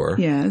sure.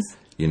 Yes.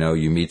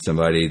 You meet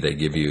somebody,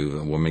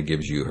 a woman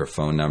gives you her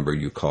phone number,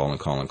 you call and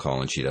call and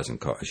call, and she doesn't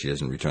call. She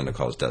doesn't return the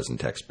calls, doesn't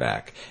text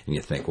back. And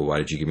you think, well, why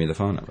did you give me the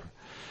phone number?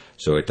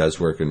 So it does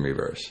work in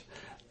reverse.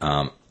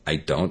 I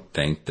don't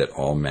think that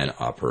all men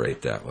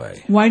operate that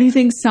way. Why do you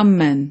think some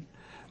men?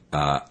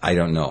 I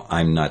don't know.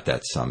 I'm not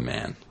that some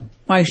man.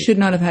 Well, I should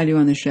not have had you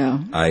on the show.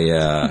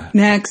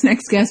 Next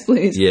guest,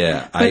 please.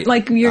 Yeah. But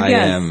like your guest.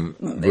 I am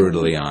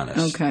brutally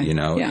honest. Okay.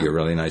 You're a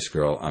really nice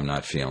girl. I'm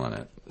not feeling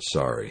it.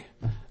 Sorry.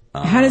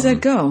 How does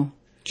that go?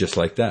 Just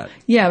like that.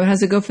 Yeah, but how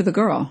does it go for the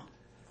girl?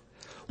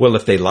 Well,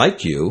 if they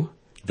like you,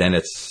 then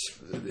it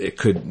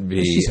could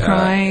be... She's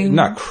crying.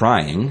 Not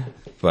crying,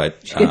 but...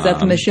 It's at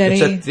the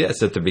machete?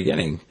 It's at the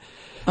beginning.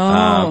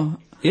 Oh.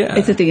 Yeah.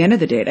 It's at the end of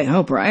the date, I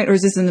hope, right? Or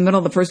is this in the middle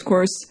of the first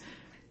course?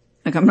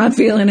 Like, I'm not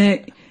feeling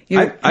it.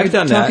 I've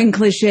done that. Talking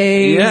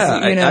cliches. Yeah.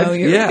 I've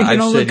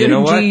said, you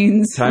know what?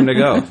 Jeans. Time to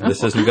go.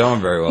 This isn't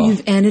going very well.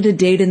 You've ended a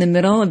date in the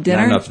middle of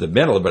dinner? Not enough the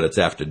middle, but it's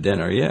after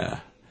dinner, yeah.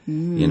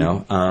 You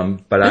know,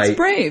 but That's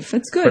brave.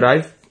 That's good. But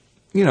I've,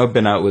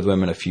 been out with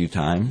women a few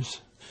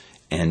times,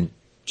 and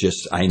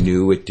I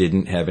knew it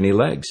didn't have any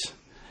legs.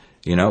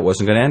 It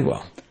wasn't going to end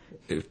well.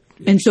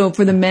 And so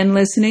for the men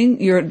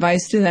listening, your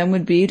advice to them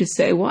would be to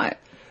say what?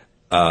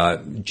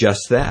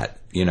 Just that,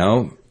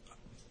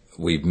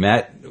 we've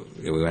met,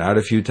 we went out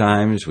a few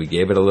times, we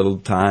gave it a little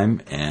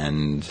time,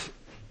 and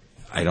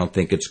I don't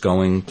think it's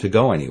going to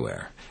go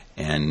anywhere.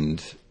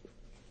 And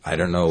I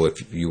don't know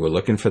if you were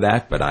looking for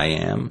that, but I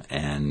am,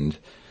 and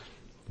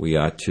we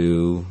ought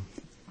to,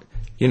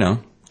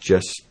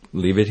 just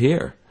leave it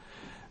here.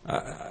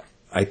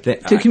 I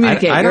think to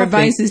communicate. Your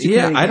advice is to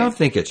communicate. I don't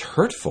think it's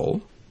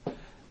hurtful.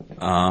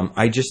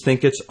 I just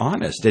think it's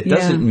honest. It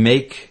doesn't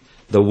make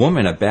the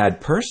woman a bad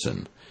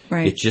person.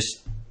 Right. It just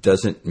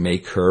doesn't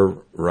make her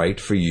right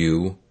for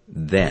you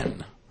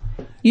then.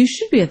 You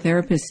should be a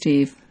therapist,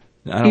 Steve.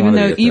 I don't want to be a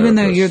therapist. Even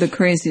though you're the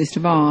craziest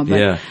of all. But,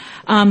 yeah.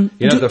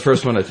 You're not the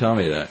first one to tell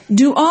me that.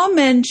 Do all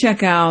men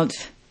check out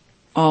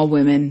all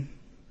women?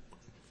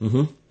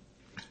 Mm-hmm.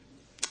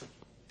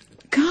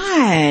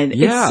 God,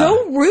 yeah. It's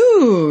so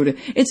rude.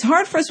 It's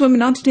hard for us women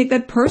not to take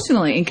that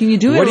personally. And can you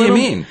do it? What do you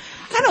mean?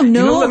 I don't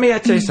know. Let me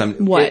tell you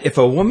something. What? If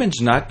a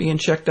woman's not being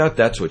checked out,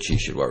 that's what she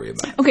should worry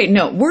about. Okay,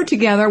 no, we're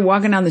together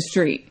walking down the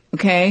street,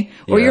 okay?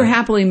 Or you're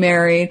happily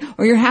married,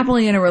 or you're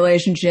happily in a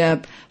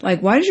relationship. Like,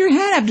 why does your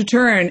head have to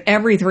turn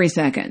every 3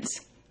 seconds?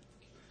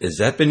 Has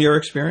that been your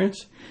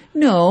experience?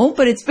 No,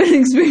 but it's been an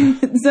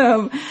experience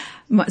of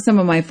some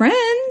of my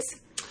friends.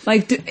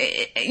 Like,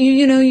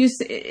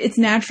 it's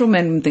natural.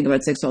 Men think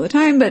about sex all the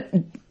time, but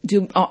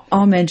do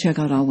all men check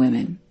out all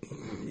women?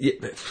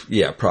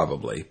 Yeah,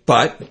 probably.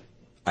 But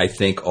I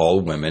think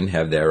all women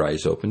have their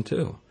eyes open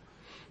too.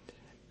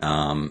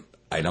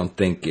 I don't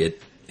think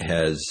it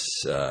has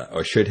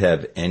or should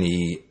have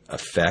any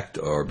effect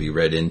or be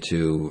read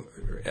into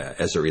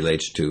as it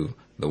relates to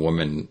the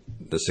woman,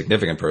 the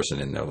significant person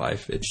in their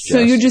life. So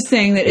you're just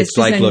saying that it's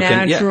like just a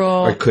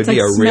natural. Or it could it's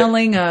be like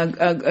smelling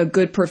a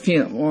good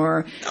perfume,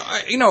 or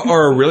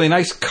or a really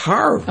nice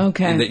car.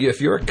 Okay,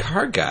 if you're a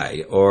car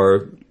guy,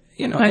 or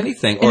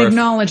anything, an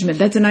acknowledgement.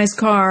 That's a nice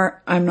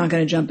car. I'm not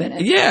going to jump in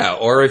it. Yeah,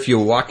 or if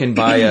you're walking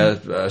by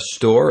a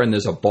store and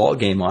there's a ball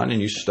game on,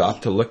 and you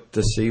stop to look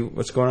to see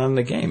what's going on in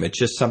the game. It's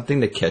just something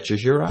that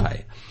catches your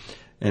eye,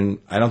 and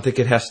I don't think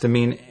it has to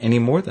mean any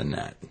more than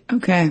that.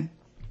 Okay.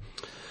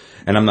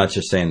 And I'm not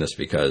just saying this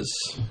because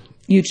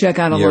you check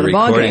out a lot of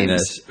ball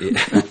games.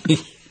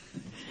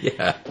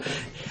 Yeah.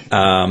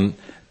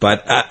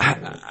 But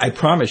I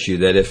promise you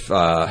that if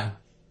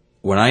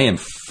when I am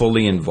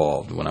fully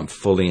involved, when I'm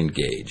fully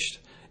engaged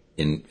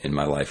in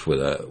my life with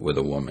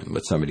a woman,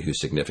 with somebody who's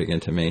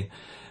significant to me,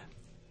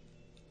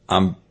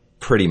 I'm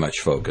pretty much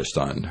focused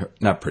on her.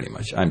 Not pretty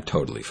much. I'm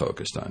totally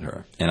focused on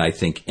her. And I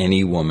think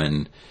any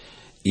woman,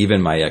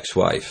 even my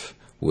ex-wife,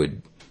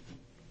 would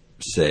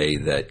say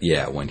that,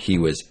 yeah, when he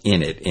was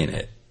in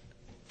it,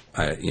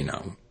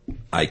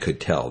 I could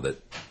tell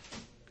that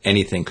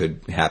anything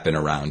could happen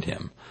around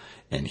him,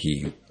 and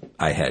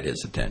I had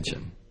his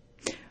attention.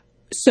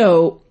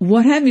 So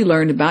what have you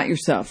learned about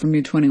yourself from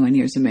your 21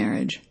 years of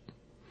marriage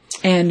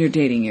and your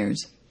dating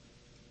years?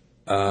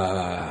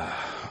 Oh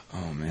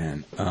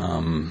man.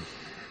 I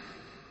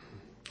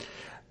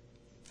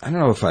don't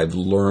know if I've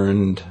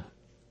learned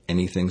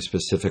anything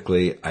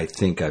specifically. I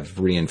think I've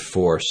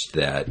reinforced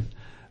that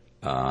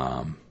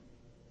I'm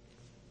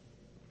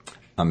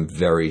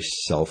very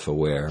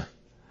self-aware.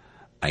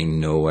 I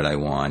know what I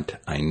want.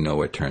 I know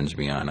what turns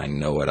me on. I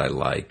know what I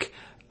like.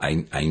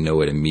 I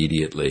know it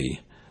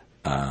immediately.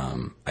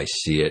 I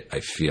see it.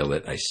 I feel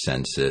it. I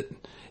sense it.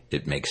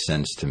 It makes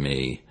sense to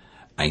me.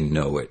 I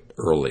know it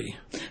early.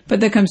 But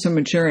that comes from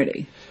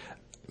maturity.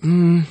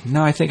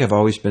 No, I think I've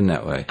always been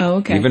that way. Oh,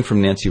 okay. Even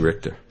from Nancy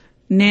Richter.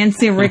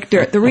 Nancy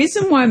Richter. The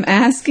reason why I'm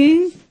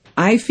asking,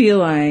 I feel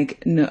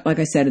like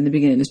I said in the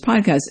beginning of this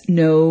podcast,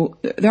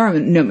 there are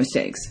no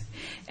mistakes.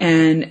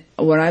 And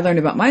what I learned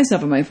about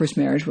myself in my first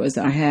marriage was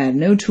that I had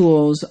no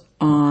tools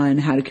on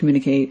how to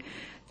communicate,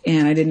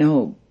 and I didn't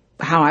know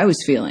how I was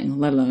feeling,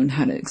 let alone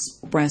how to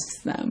express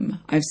them.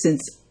 I've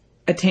since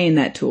attained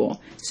that tool.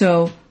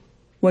 So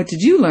what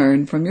did you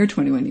learn from your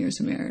 21 years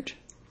of marriage?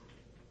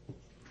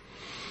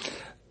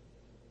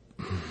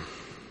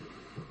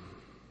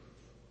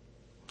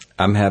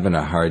 I'm having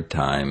a hard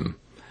time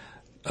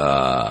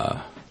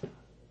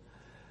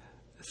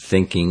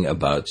thinking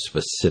about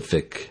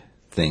specific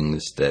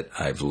things that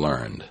I've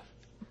learned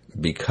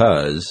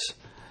because,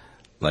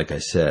 like I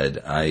said,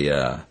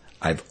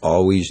 I've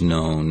always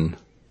known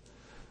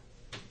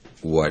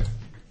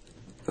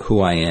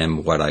who I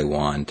am, what I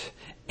want,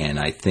 and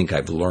I think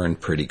I've learned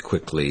pretty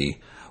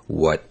quickly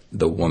what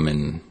the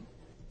woman,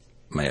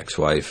 my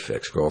ex-wife,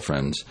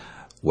 ex-girlfriends,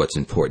 what's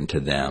important to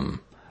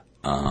them,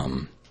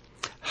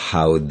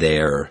 how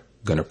their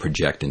going to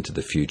project into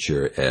the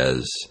future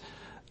as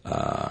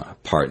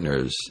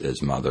partners,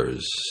 as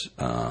mothers.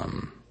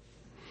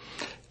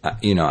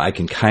 I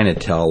can kind of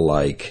tell,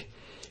 like,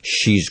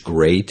 she's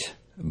great,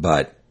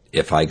 but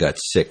if I got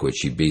sick, would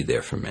she be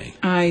there for me?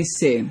 I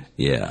see.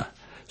 Yeah.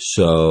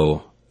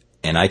 So,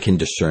 and I can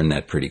discern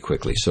that pretty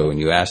quickly. So when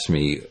you ask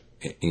me,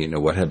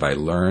 what have I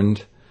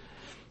learned?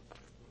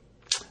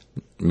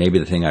 Maybe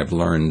the thing I've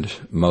learned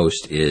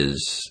most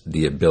is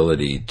the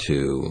ability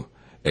to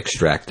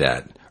extract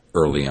that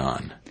early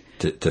on,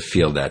 to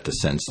feel that, to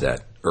sense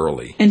that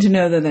early. And to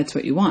know that that's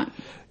what you want.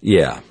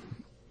 Yeah.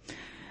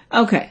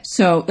 Okay,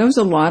 so there was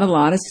a lot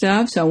of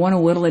stuff. So I want to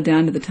whittle it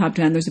down to the top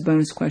 10. There's a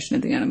bonus question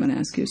at the end I'm going to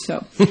ask you.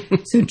 So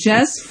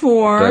just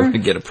for... Do I have to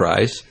get a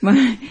prize?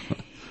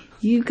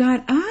 You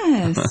got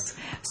us.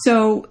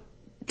 So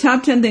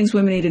top 10 things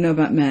women need to know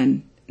about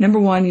men. Number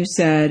 1, you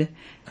said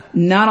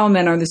not all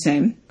men are the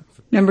same.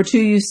 Number 2,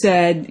 you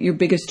said your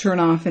biggest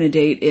turnoff in a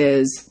date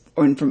is,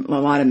 or from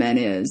a lot of men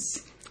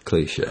is...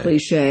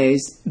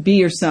 Cliches. Be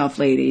yourself,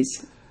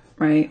 ladies.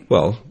 Right?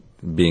 Well,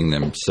 being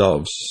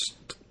themselves...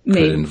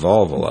 could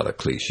involve a lot of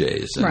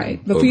cliches. And right.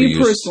 But for you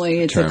personally,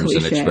 it's a cliche.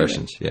 Terms and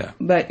expressions, yeah.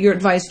 But your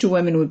advice to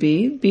women would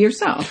be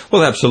yourself.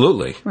 Well,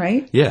 absolutely.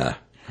 Right? Yeah.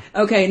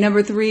 Okay,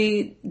 number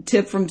 3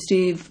 tip from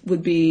Steve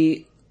would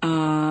be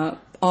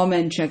all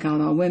men check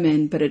out all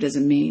women, but it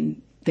doesn't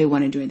mean they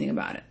want to do anything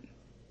about it.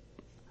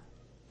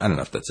 I don't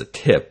know if that's a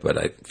tip, but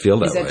I feel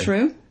that way. Is that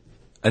true?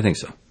 I think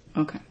so.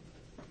 Okay.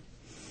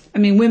 I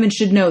mean, women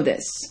should know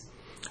this.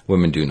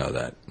 Women do know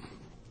that.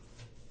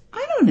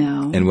 I don't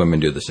know. And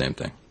women do the same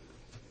thing.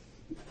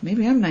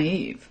 Maybe I'm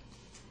naive.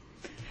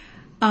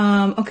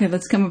 Okay,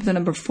 let's come up with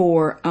number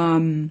 4.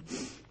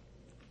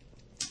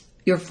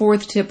 Your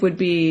 4th tip would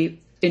be,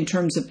 in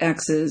terms of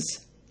exes,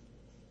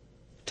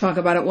 talk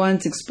about it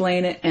once,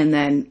 explain it, and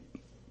then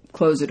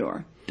close the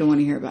door. Don't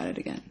want to hear about it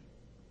again.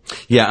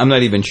 Yeah, I'm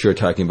not even sure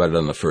talking about it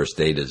on the first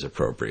date is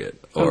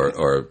appropriate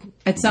or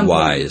at some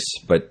wise.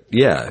 point. But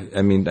yeah,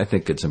 I mean, I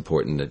think it's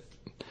important that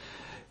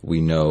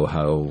we know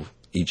how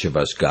each of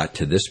us got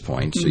to this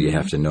point, so you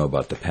have to know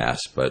about the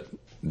past, but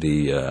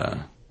the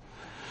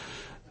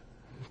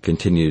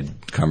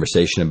continued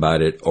conversation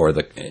about it, or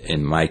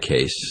in my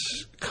case,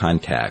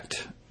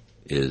 contact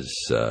is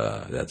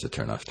that's a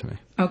turnoff to me.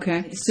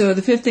 Okay. So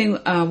the 5th thing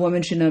a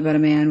woman should know about a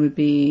man would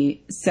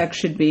be sex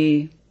should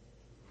be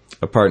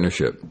a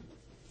partnership.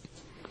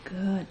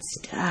 Good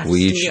stuff.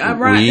 We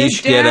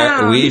each get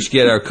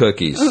our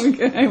cookies.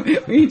 Okay.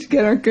 We each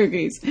get our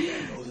cookies.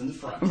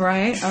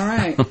 Right. All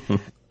right.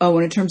 Oh,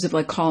 and in terms of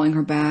like calling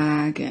her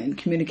back and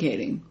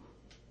communicating.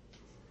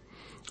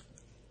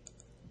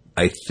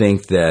 I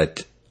think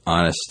that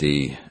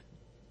honesty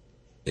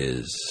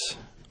is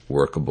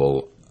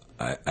workable.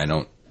 I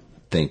don't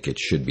think it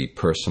should be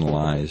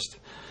personalized.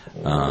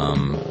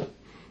 I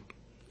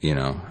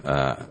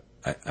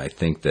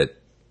think that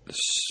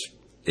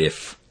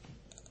if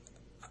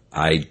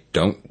I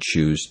don't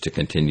choose to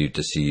continue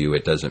to see you,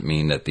 it doesn't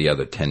mean that the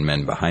other 10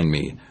 men behind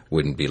me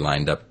wouldn't be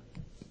lined up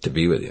to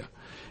be with you.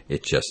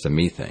 It's just a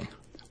me thing.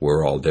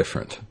 We're all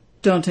different.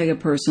 Don't take it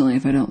personally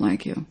if I don't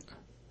like you.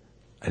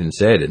 I didn't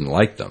say I didn't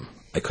like them.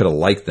 I could have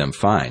liked them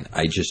fine.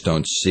 I just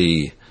don't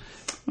see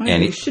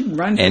you should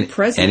run for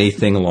president.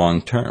 Anything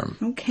long term.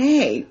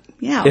 Okay.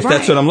 Yeah. If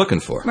that's what I'm looking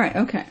for. Right.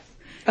 Okay.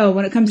 Oh,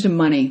 when it comes to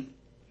money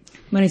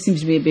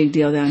seems to be a big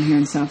deal down here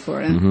in South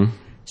Florida. Mm-hmm.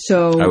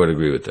 So I would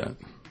agree with that.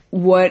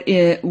 What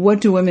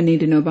do women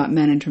need to know about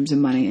men in terms of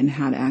money and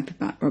how to act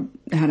about or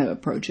how to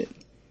approach it?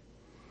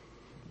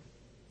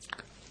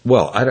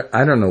 Well,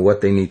 I don't know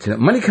what they need to know.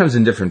 Money comes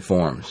in different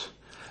forms.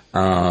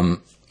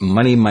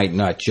 Money might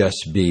not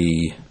just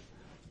be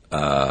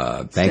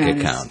bank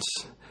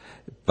accounts,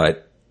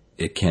 but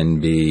it can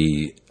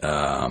be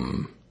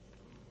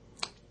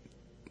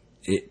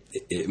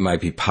it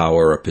might be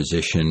power or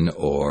position,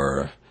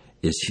 or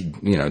is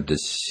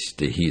does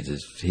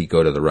he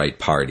go to the right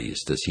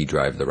parties? Does he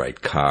drive the right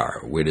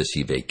car? Where does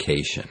he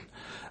vacation?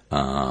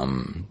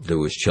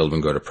 Do his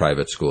children go to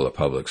private school or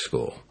public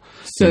school?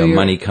 So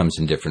money comes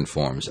in different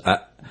forms.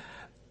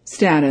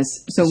 Status.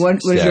 So what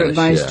is your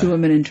advice to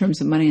women in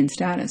terms of money and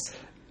status?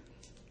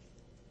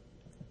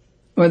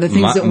 Or the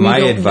things that we don't know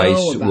about? My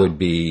advice would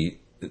be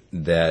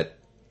that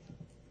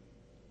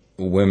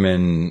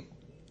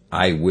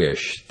I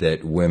wish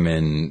that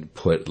women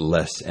put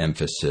less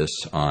emphasis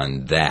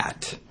on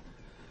that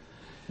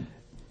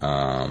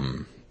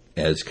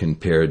as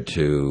compared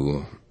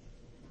to,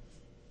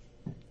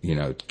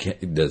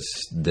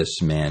 does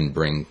this man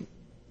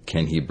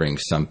can he bring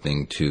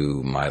something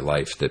to my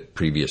life that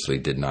previously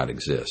did not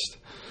exist,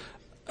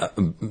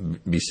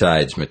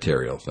 besides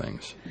material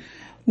things?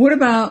 What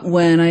about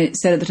when I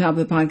said at the top of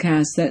the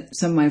podcast that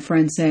some of my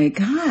friends say,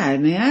 God,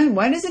 man,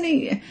 why doesn't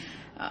he,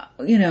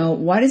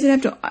 why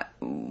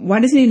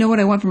doesn't he know what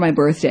I want for my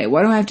birthday?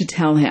 Why do I have to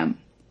tell him?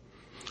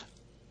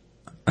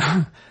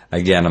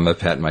 Again, I'm going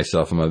to pat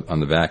myself on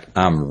the back.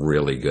 I'm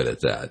really good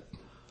at that.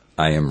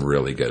 I am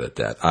really good at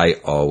that. I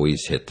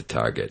always hit the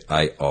target.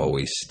 I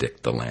always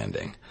stick the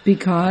landing.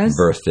 Because?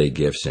 Birthday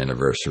gifts,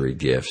 anniversary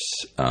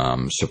gifts,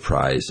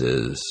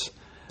 surprises.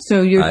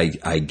 So you're...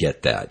 I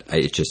get that.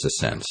 It's just a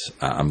sense.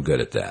 I'm good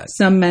at that.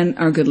 Some men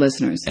are good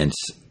listeners. And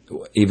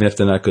even if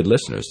they're not good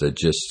listeners, they're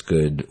just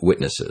good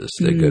witnesses.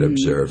 They're good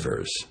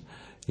observers.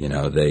 You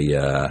know, they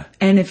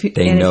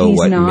know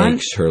what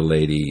makes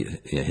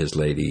his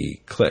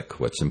lady click,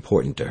 what's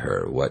important to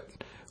her, what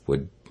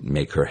would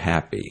make her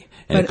happy.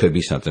 And it could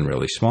be something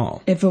really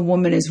small. If a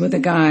woman is with a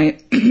guy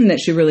that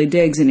she really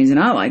digs and he's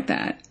not like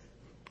that.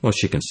 Well,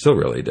 she can still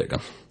really dig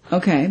him.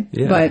 Okay.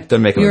 Yeah, but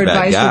doesn't make him your a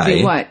bad advice guy. would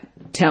be what?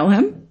 Tell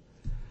him?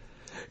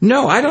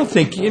 No, I don't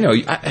think,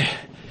 you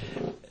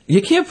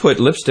can't put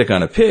lipstick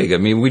on a pig. I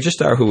mean, we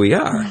just are who we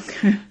are.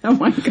 Oh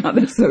my God,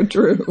 that's so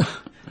true.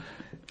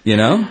 You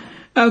know?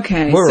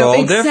 Okay. We're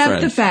all accept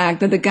different. the fact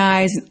that the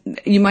guys,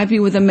 you might be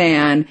with a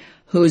man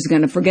who's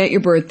going to forget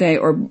your birthday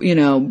or,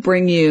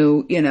 bring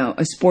you,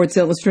 a Sports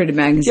Illustrated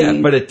magazine.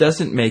 Yeah, but it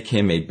doesn't make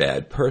him a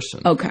bad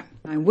person. Okay.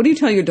 What do you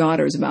tell your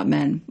daughters about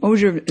men? What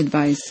was your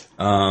advice?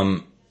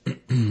 I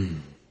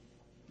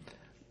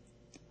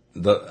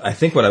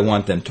think what I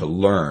want them to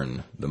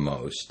learn the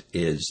most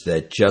is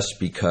that just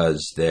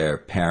because their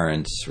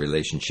parents'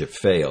 relationship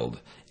failed,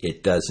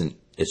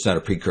 it's not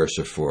a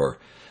precursor for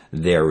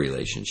their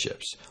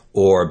relationships.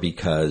 Or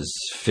because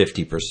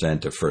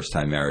 50% of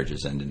first-time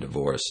marriages end in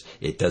divorce,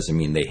 it doesn't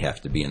mean they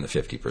have to be in the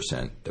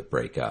 50% that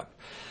break up.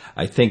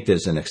 I think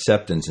there's an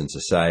acceptance in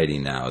society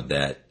now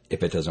that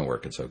if it doesn't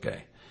work, it's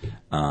okay.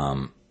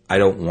 I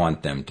don't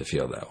want them to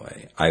feel that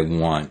way. I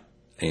want,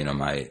 I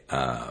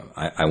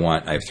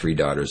have 3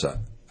 daughters. I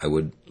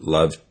would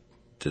love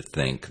to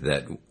think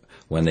that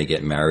when they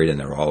get married and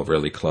they're all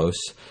really close,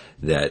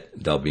 that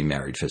they'll be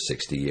married for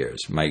 60 years.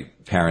 My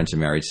parents are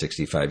married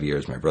 65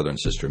 years. My brother and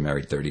sister are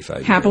married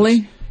 35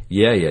 Happily?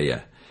 years.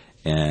 Yeah.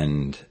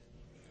 And,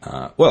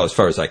 well, as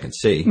far as I can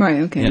see.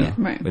 Right, okay.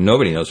 Right. But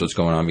nobody knows what's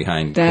going on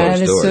behind that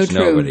closed doors. That is so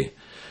true.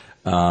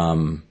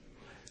 Nobody.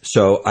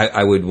 So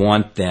I would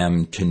want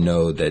them to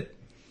know that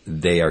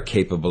they are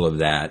capable of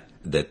that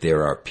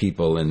there are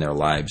people in their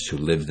lives who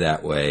live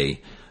that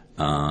way,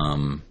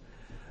 and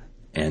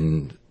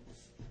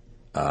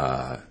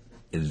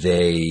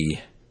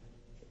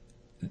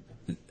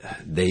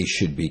they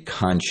should be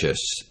conscious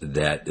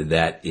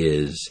that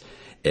is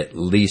at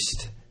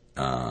least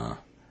as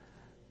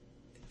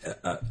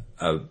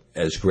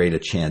great a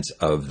chance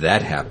of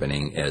that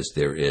happening as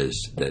there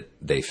is that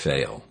they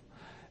fail.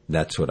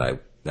 That's what I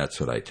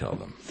tell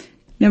them.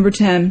 Number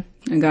 10,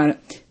 I got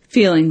it.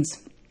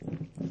 Feelings.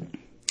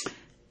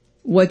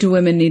 What do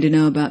women need to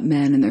know about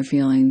men and their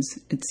feelings?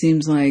 It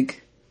seems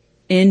like,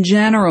 in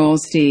general,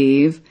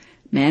 Steve,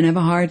 men have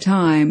a hard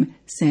time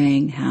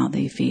saying how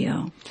they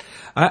feel.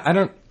 I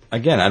don't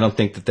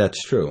think that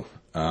that's true.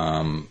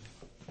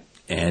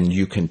 And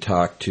you can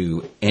talk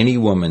to any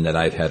woman that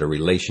I've had a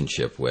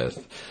relationship with.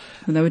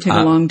 Well, that would take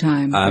a long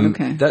time.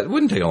 Okay. That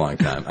wouldn't take a long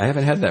time. I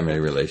haven't had that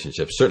many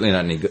relationships. Certainly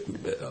not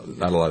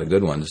a lot of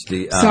good ones.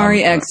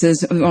 Sorry,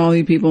 exes, all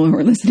you people who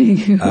are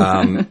listening.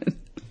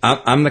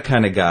 I'm the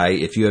kind of guy.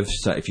 If you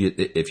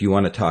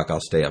want to talk,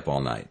 I'll stay up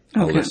all night.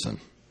 I'll listen.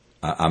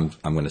 I'm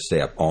going to stay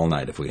up all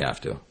night if we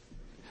have to.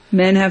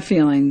 Men have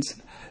feelings.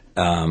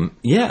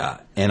 Yeah,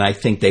 and I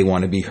think they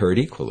want to be heard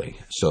equally.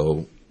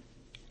 So,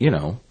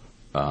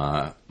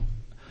 that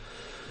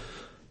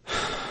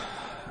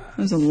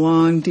was a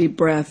long, deep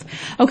breath.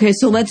 Okay,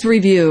 so let's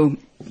review.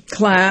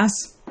 Class,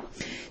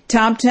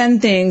 top 10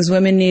 things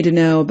women need to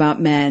know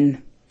about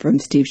men from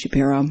Steve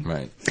Shapiro.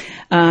 Right.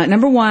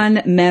 Number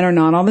 1, men are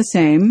not all the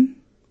same.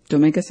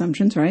 Don't make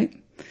assumptions, right?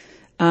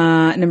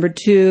 Number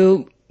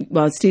 2,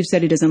 well, Steve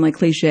said he doesn't like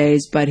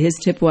cliches, but his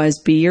tip was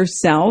be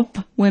yourself,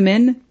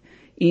 women.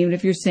 Even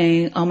if you're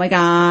saying, oh my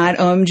God,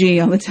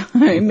 OMG all the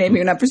time. Maybe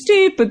you're not for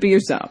Steve, but be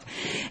yourself.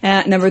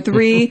 Number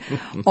 3,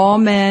 all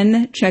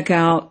men check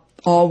out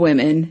all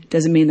women.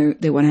 Doesn't mean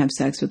they want to have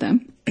sex with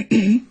them.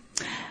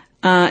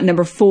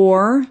 Number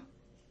 4,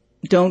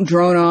 don't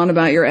drone on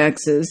about your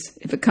exes.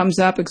 If it comes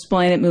up,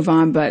 explain it, move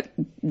on, but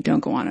don't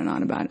go on and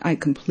on about it. I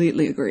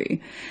completely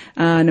agree.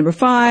 Number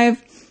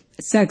 5,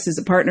 sex is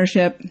a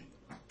partnership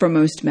for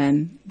most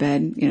men.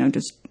 Bed,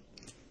 just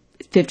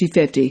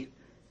 50-50.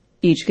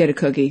 Each get a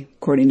cookie,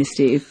 according to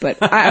Steve.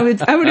 But I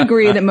would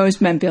agree that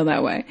most men feel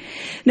that way.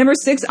 Number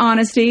 6,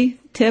 honesty.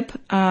 Tip,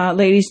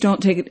 ladies,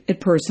 don't take it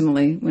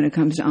personally when it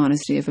comes to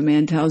honesty. If a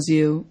man tells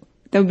you,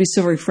 that would be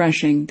so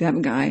refreshing to have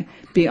a guy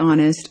be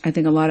honest. I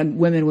think a lot of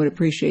women would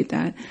appreciate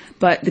that.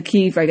 But the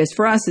key, I guess,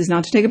 for us is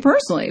not to take it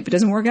personally. If it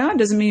doesn't work out, it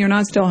doesn't mean you're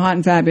not still hot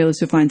and fabulous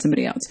to find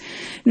somebody else.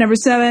 Number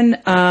 7,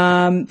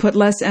 put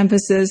less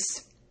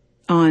emphasis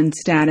on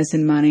status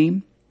and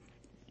money.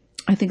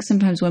 I think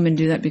sometimes women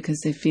do that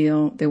because they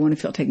want to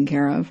feel taken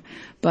care of.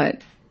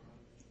 But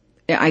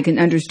I can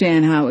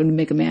understand how it would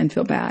make a man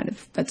feel bad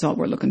if that's all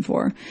we're looking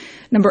for.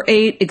 Number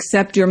 8,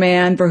 accept your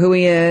man for who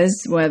he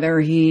is, whether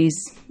he's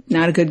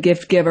not a good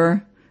gift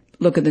giver.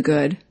 Look at the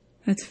good.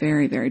 That's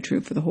very, very true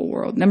for the whole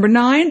world. Number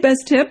 9,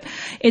 best tip.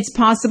 It's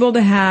possible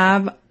to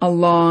have a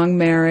long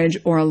marriage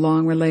or a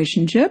long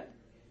relationship.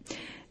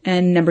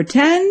 And number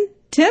 10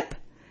 tip,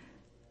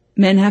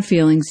 Men have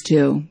feelings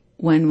too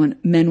when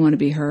men want to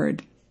be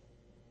heard.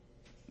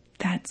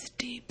 That's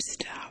deep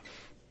stuff.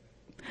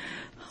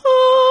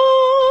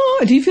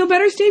 Oh, do you feel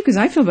better, Steve? Because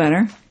I feel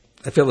better.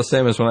 I feel the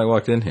same as when I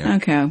walked in here.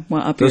 Okay,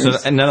 well, up Those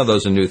yours. are, and none of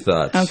those are new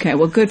thoughts. Okay,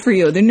 well, good for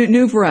you. They're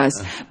new for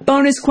us.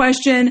 Bonus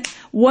question.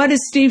 What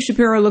is Steve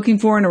Shapiro looking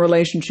for in a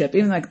relationship?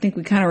 Even though I think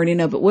we kind of already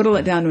know, but whittle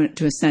it down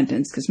to a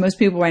sentence, because most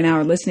people right now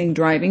are listening,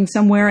 driving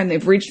somewhere, and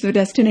they've reached their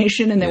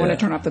destination, and they want to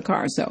turn off the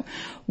car. So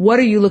what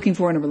are you looking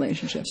for in a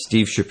relationship?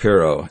 Steve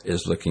Shapiro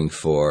is looking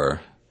for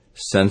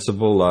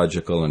sensible,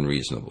 logical, and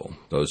reasonable.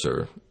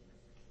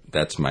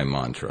 That's my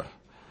mantra.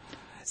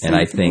 And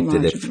I think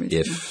that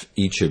if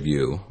each of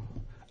you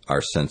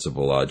are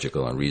sensible,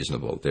 logical, and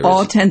reasonable,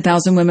 all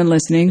 10,000 women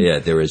listening. Yeah,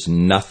 there is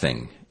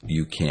nothing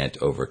you can't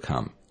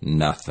overcome.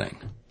 Nothing.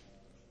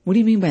 What do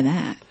you mean by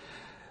that?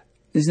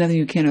 There's nothing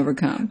you can't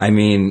overcome. I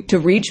mean, to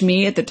reach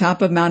me at the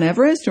top of Mount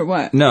Everest, or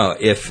what? No,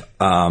 if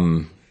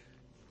I'm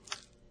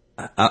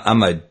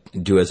a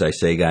do as I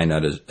say guy,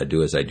 not a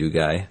do as I do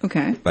guy.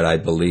 Okay. But I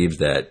believe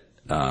that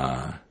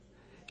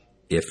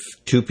if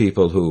two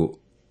people who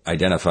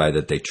identify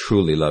that they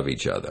truly love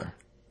each other,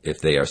 if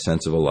they are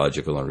sensible,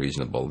 logical, and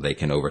reasonable, they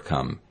can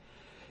overcome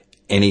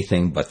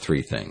anything but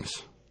three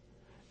things: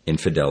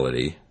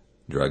 infidelity,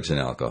 drugs and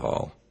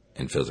alcohol,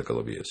 and physical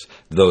abuse.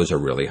 Those are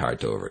really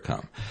hard to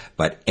overcome.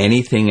 But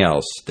anything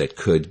else that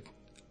could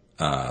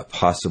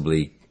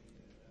possibly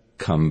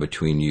come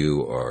between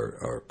you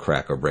or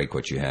crack or break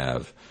what you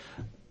have,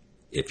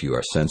 if you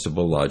are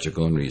sensible,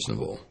 logical, and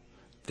reasonable,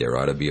 there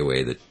ought to be a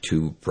way that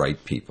two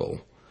bright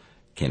people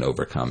can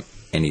overcome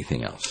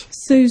anything else.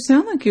 So you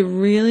sound like you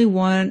really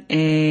want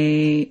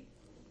a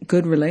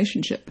good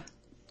relationship.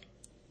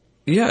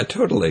 Yeah,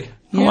 totally.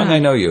 How long I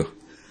know you?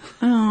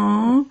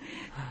 Oh,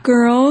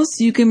 girls,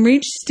 you can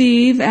reach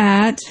Steve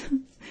at...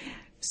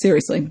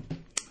 Seriously,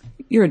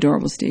 you're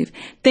adorable, Steve.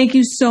 Thank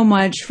you so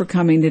much for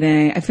coming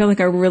today. I feel like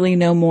I really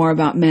know more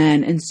about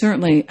men, and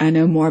certainly I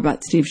know more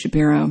about Steve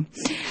Shapiro.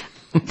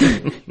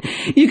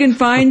 You can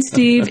find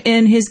Steve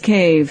in his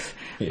cave.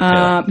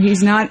 Yeah.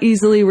 He's not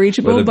easily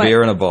reachable. With a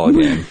beer and a ball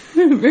game.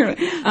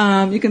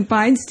 You can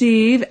find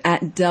Steve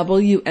at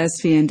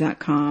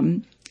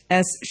WSVN.com.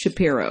 S.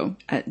 Shapiro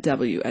at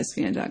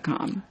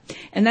WSVN.com.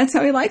 And that's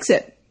how he likes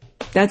it.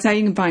 That's how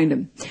you can find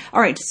him.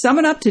 All right, to sum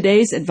it up,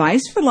 today's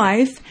advice for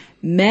life: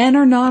 men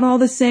are not all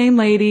the same,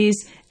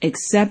 ladies.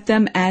 Accept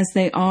them as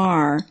they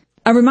are.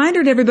 A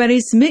reminder to everybody,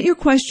 submit your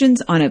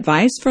questions on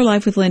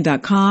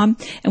adviceforlifewithlynn.com.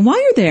 And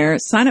while you're there,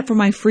 sign up for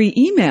my free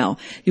email.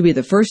 You'll be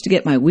the first to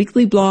get my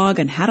weekly blog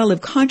on how to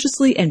live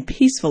consciously and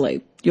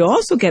peacefully. You'll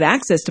also get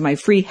access to my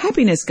free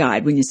happiness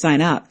guide when you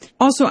sign up.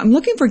 Also, I'm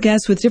looking for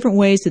guests with different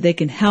ways that they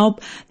can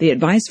help the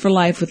Advice for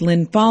Life with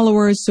Lynn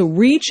followers. So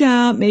reach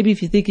out, maybe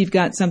if you think you've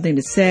got something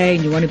to say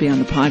and you want to be on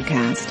the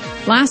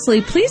podcast.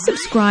 Lastly, please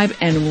subscribe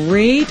and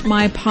rate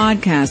my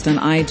podcast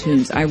on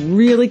iTunes. I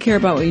really care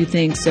about what you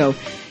think, so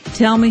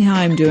tell me how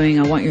I'm doing.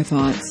 I want your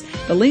thoughts.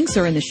 The links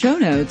are in the show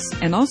notes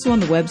and also on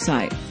the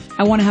website.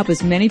 I want to help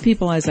as many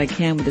people as I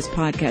can with this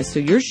podcast. So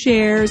your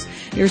shares,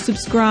 your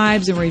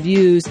subscribes, and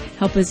reviews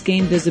help us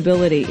gain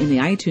visibility in the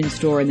iTunes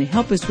store, and they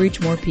help us reach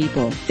more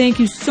people. Thank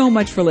you so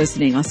much for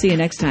listening. I'll see you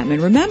next time.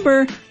 And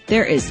remember,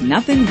 there is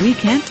nothing we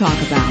can't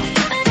talk about.